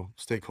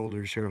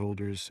 stakeholders,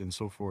 shareholders, and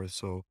so forth.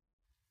 So,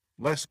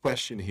 last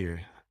question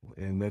here,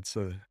 and that's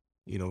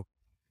you know,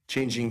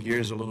 changing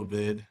gears a little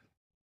bit.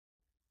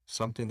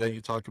 Something that you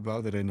talk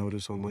about that I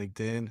noticed on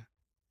LinkedIn,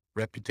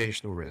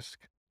 reputational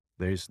risk.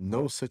 There's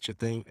no such a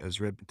thing as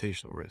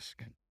reputational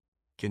risk.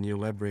 Can you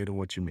elaborate on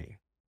what you mean?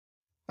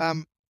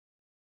 Um,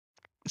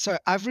 so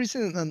I've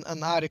written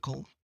an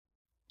article.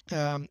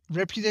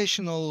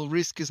 Reputational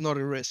risk is not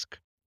a risk,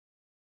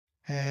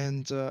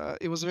 and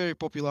it was a very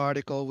popular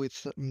article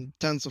with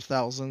tens of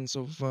thousands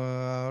of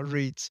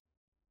reads.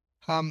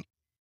 Um,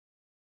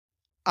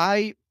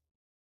 I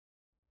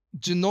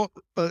do not,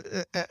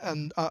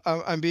 and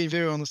I'm being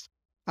very honest,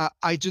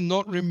 I do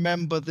not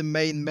remember the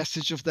main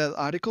message of that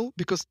article,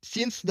 because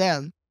since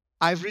then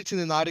I've written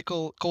an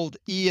article called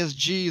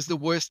ESG is the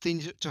worst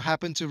thing to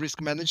happen to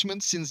risk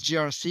management since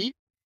GRC.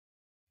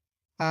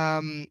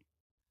 Um,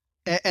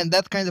 and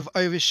that kind of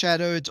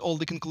overshadowed all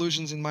the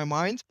conclusions in my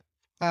mind.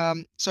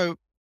 So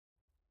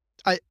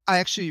I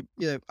actually,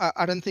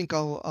 I don't think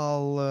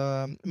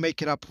I'll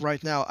make it up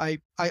right now. I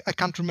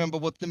can't remember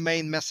what the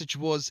main message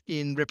was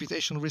in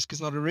reputational risk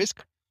is not a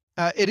risk.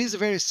 It is a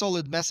very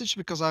solid message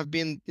because I've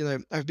been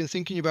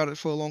thinking about it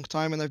for a long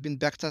time, and I've been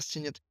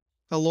backtesting it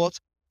a lot.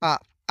 Uh,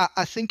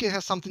 I think it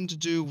has something to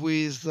do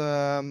with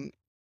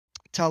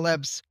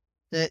Taleb's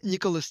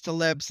Nicholas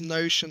Taleb's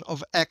notion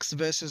of X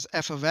versus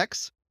F of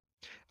X,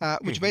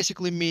 which Hmm.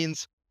 basically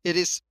means it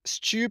is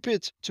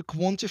stupid to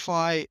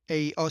quantify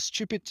or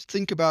stupid to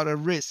think about a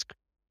risk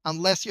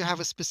unless you have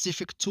a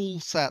specific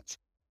tool set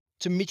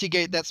to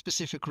mitigate that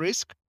specific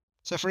risk.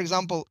 So, for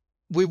example,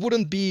 we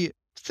wouldn't be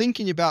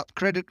thinking about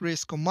credit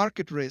risk or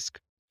market risk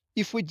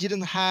if we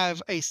didn't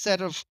have a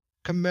set of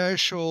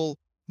commercial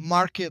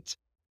market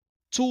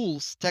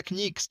tools,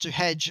 techniques to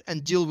hedge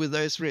and deal with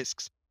those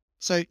risks.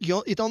 So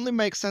it only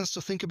makes sense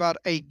to think about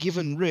a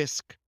given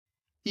risk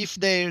if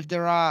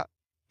there are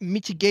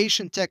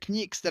mitigation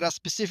techniques that are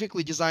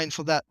specifically designed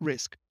for that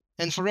risk.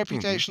 And for Hmm.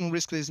 reputational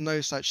risk, there's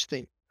no such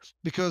thing,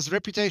 because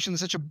reputation is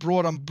such a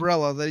broad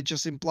umbrella that it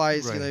just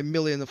implies, Right. a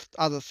million of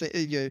other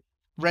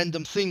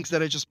random things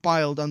that are just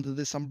piled under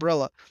this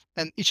umbrella,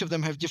 and each of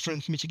them have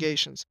different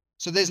mitigations.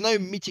 So there's no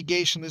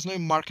mitigation, there's no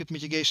market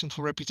mitigation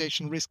for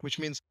reputation risk, which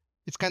means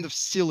it's kind of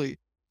silly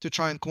to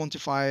try and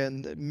quantify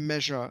and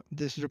measure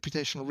this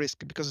reputational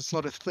risk because it's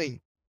not a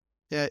thing.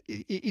 Yeah,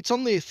 it's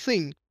only a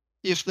thing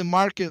if the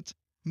market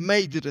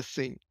made it a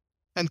thing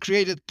and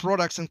created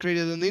products and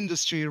created an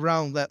industry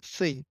around that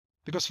thing.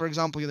 Because, for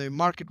example,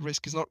 market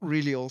risk is not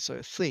really also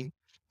a thing,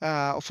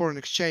 or foreign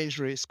exchange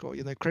risk, or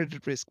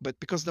credit risk. But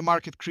because the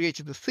market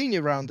created a thing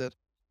around it,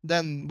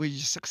 then we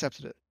just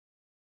accepted it.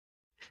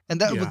 And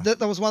Yeah. that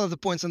was one of the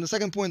points. And the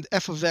second point,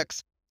 f of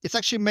x, it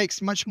actually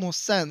makes much more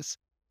sense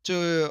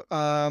to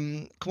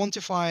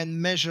quantify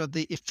and measure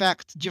the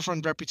effect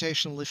different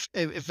reputational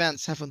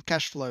events have on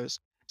cash flows.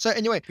 So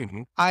anyway,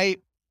 Hmm. I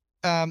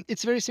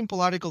it's a very simple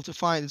article to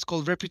find. It's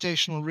called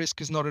 "Reputational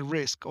Risk is not a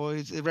risk," or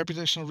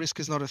 "Reputational Risk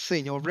is not a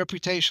thing," or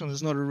 "Reputation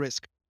is not a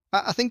risk."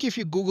 I think if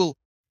you Google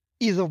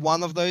either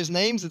one of those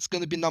names, it's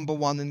going to be number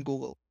one in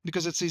Google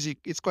because it's easy.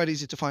 It's quite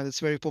easy to find.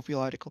 It's a very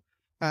popular article.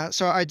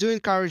 So I do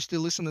encourage the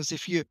listeners,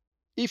 if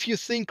you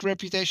think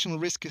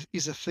reputational risk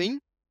is a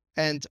thing,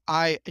 and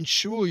I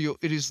assure you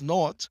it is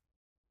not,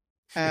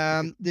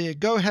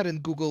 go ahead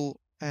and Google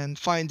and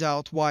find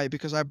out why,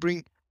 because I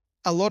bring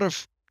a lot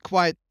of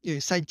quite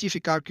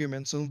scientific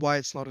arguments on why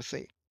it's not a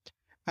thing.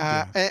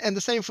 Yeah. And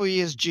the same for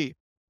ESG.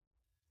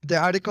 The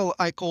article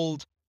I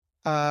called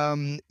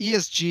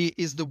ESG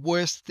is the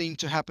worst thing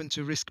to happen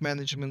to risk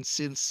management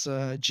since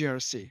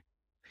GRC.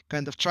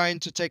 Kind of trying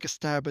to take a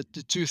stab at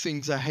the two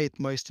things I hate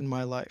most in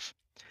my life.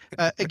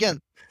 Again,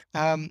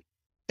 um,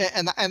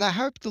 and I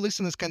hope the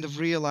listeners kind of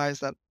realize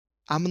that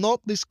I'm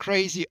not this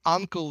crazy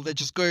uncle that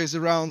just goes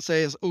around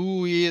says,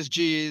 "Oh, ESG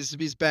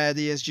is bad,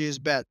 ESG is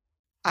bad."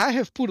 I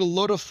have put a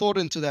lot of thought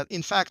into that.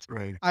 In fact,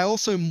 Right. I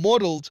also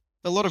modeled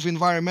a lot of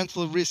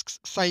environmental risks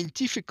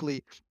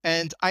scientifically,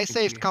 and I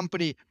saved Hmm.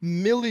 company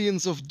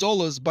millions of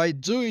dollars by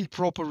doing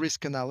proper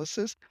risk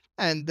analysis.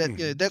 And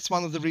Hmm. that's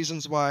one of the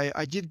reasons why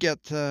I did get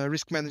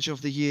Risk Manager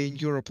of the Year in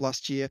Europe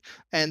last year,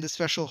 and a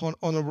special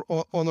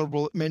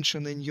honorable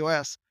mention in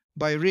US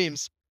by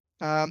Reams.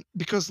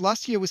 Because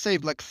last year we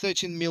saved like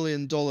 $13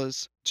 million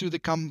to the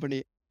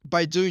company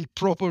by doing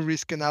proper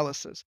risk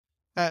analysis.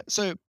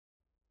 So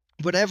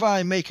whenever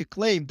I make a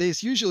claim,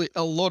 there's usually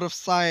a lot of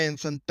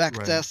science and back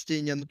Right.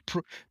 testing and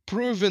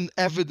proven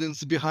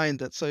evidence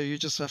behind it. So you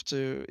just have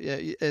to,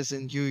 yeah, as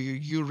in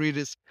you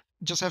readers,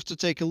 just have to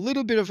take a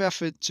little bit of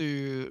effort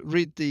to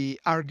read the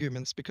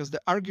arguments, because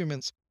the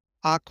arguments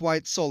are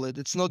quite solid.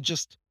 It's not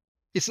just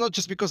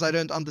because I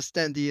don't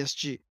understand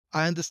ESG.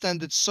 I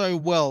understand it so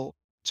well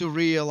to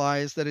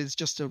realize that it's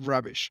just a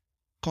rubbish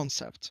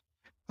concept.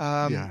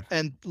 Yeah.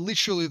 And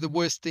literally the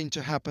worst thing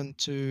to happen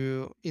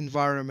to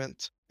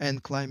environment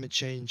and climate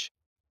change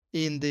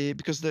in the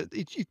because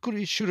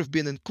it should have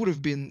been and could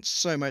have been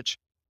so much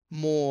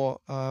more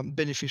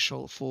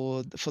beneficial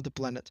for the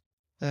planet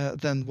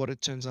than what it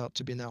turns out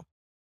to be now.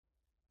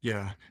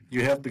 Yeah.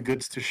 You have the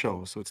goods to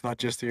show. So it's not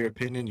just your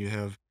opinion. You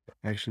have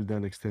actually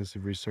done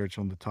extensive research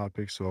on the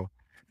topic. So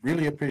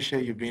really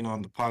appreciate you being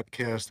on the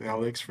podcast,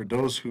 Alex. For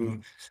those who,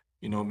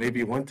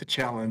 maybe want to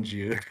challenge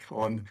you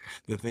on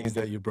the things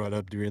that you brought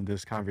up during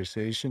this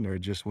conversation or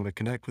just want to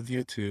connect with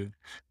you to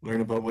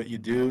learn about what you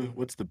do,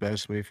 what's the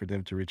best way for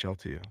them to reach out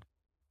to you?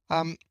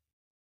 Um,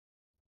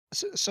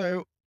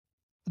 so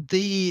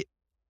the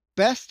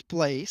best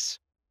place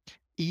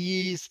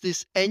is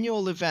this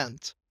annual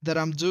event that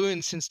I'm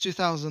doing since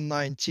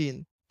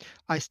 2019.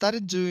 I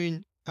started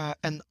doing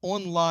an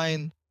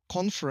online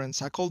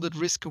conference. I called it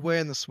Risk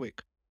Awareness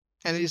Week.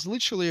 And it is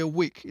literally a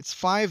week. It's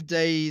 5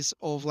 days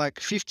of like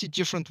 50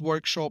 different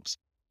workshops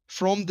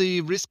from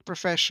the risk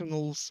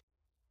professionals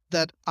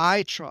that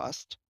I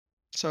trust.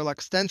 So,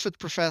 like Stanford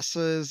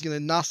professors,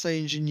 NASA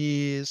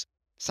engineers,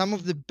 some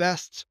of the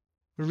best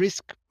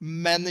risk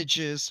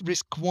managers,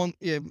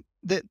 they,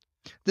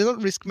 they're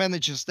not risk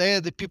managers. They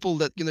are the people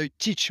that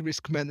teach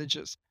risk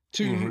managers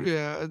to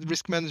Mm-hmm.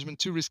 risk management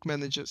to risk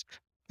managers.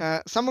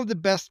 Some of the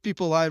best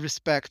people I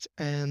respect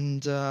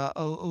and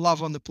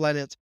love on the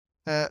planet.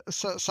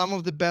 Some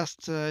of the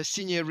best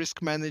senior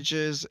risk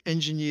managers,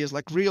 engineers,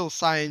 like real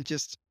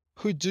scientists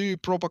who do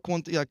proper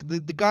like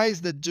the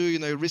guys that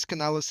do risk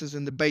analysis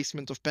in the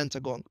basement of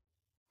Pentagon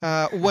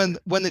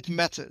when it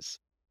matters.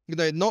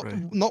 Not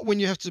Right. not when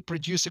you have to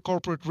produce a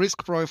corporate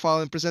risk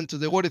profile and present to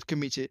the audit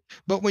committee,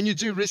 but when you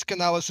do risk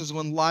analysis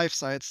when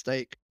lives are at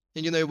stake,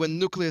 and when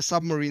nuclear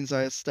submarines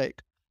are at stake.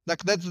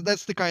 Like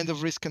that's the kind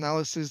of risk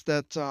analysis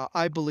that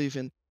I believe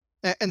in.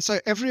 And so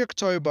every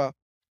October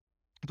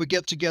we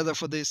get together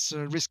for this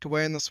risk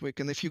awareness week.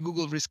 And if you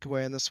Google risk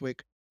awareness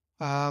week,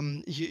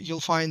 you'll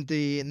find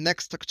the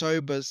next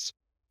October's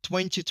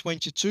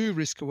 2022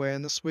 risk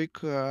awareness week,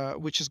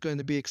 which is going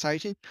to be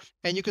exciting.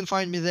 And you can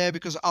find me there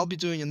because I'll be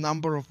doing a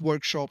number of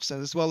workshops,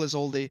 and as well as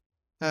all the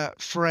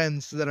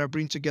friends that I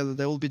bring together,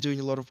 they will be doing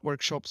a lot of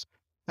workshops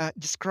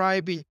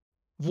describing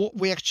what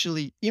we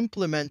actually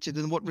implemented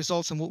and what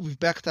results and what we've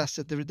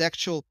backtested, the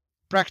actual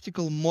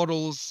practical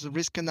models,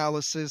 risk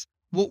analysis,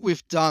 what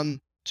we've done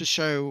to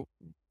show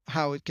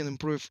how it can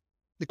improve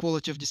the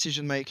quality of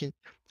decision making.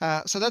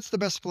 So that's the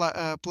best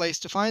place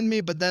to find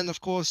me. But then,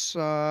 of course,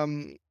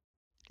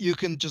 you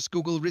can just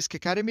Google Risk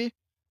Academy.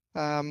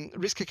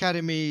 Risk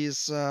Academy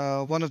is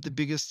one of the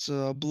biggest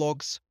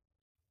blogs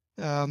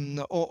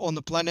on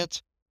the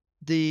planet.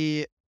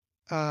 The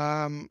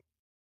um,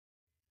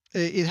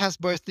 it has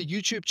both the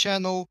YouTube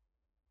channel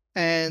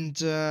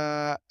and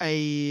and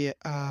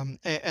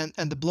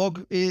the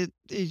blog. It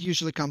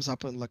usually comes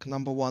up on like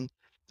number one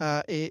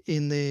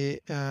in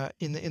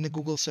the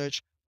Google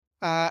search.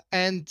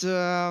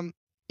 And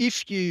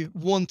if you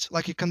want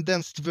like a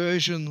condensed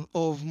version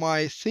of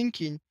my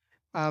thinking,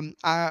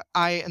 I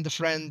and a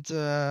friend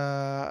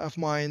of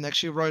mine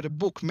actually wrote a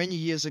book many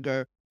years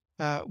ago,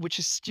 which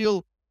is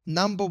still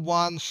number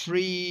one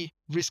free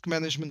risk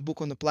management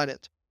book on the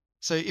planet.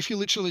 So if you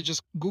literally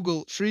just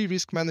Google free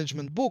risk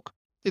management book,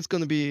 it's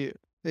going to be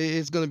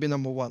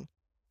number one.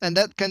 And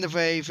that kind of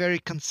a very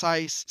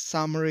concise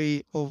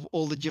summary of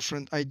all the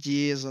different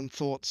ideas and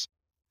thoughts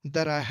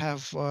that I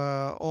have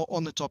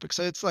on the topic.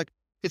 So it's like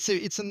it's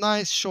a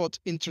nice short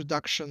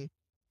introduction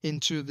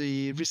into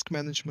the risk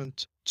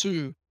management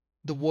to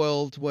the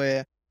world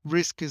where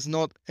risk is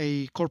not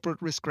a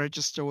corporate risk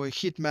register or a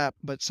heat map,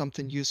 but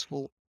something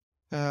useful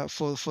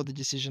for the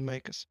decision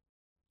makers.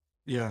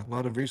 Yeah, a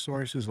lot of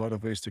resources, a lot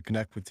of ways to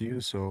connect with you.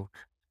 So,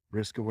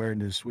 Risk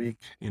Awareness Week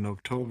in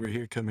October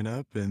here coming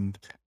up, and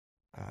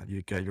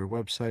you got your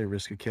website,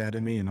 Risk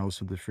Academy, and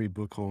also the free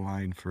book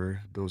online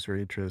for those who are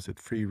interested,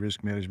 free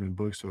risk management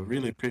books. So,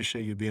 really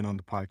appreciate you being on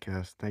the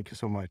podcast. Thank you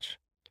so much.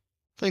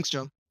 Thanks,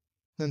 John,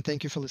 and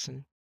thank you for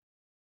listening.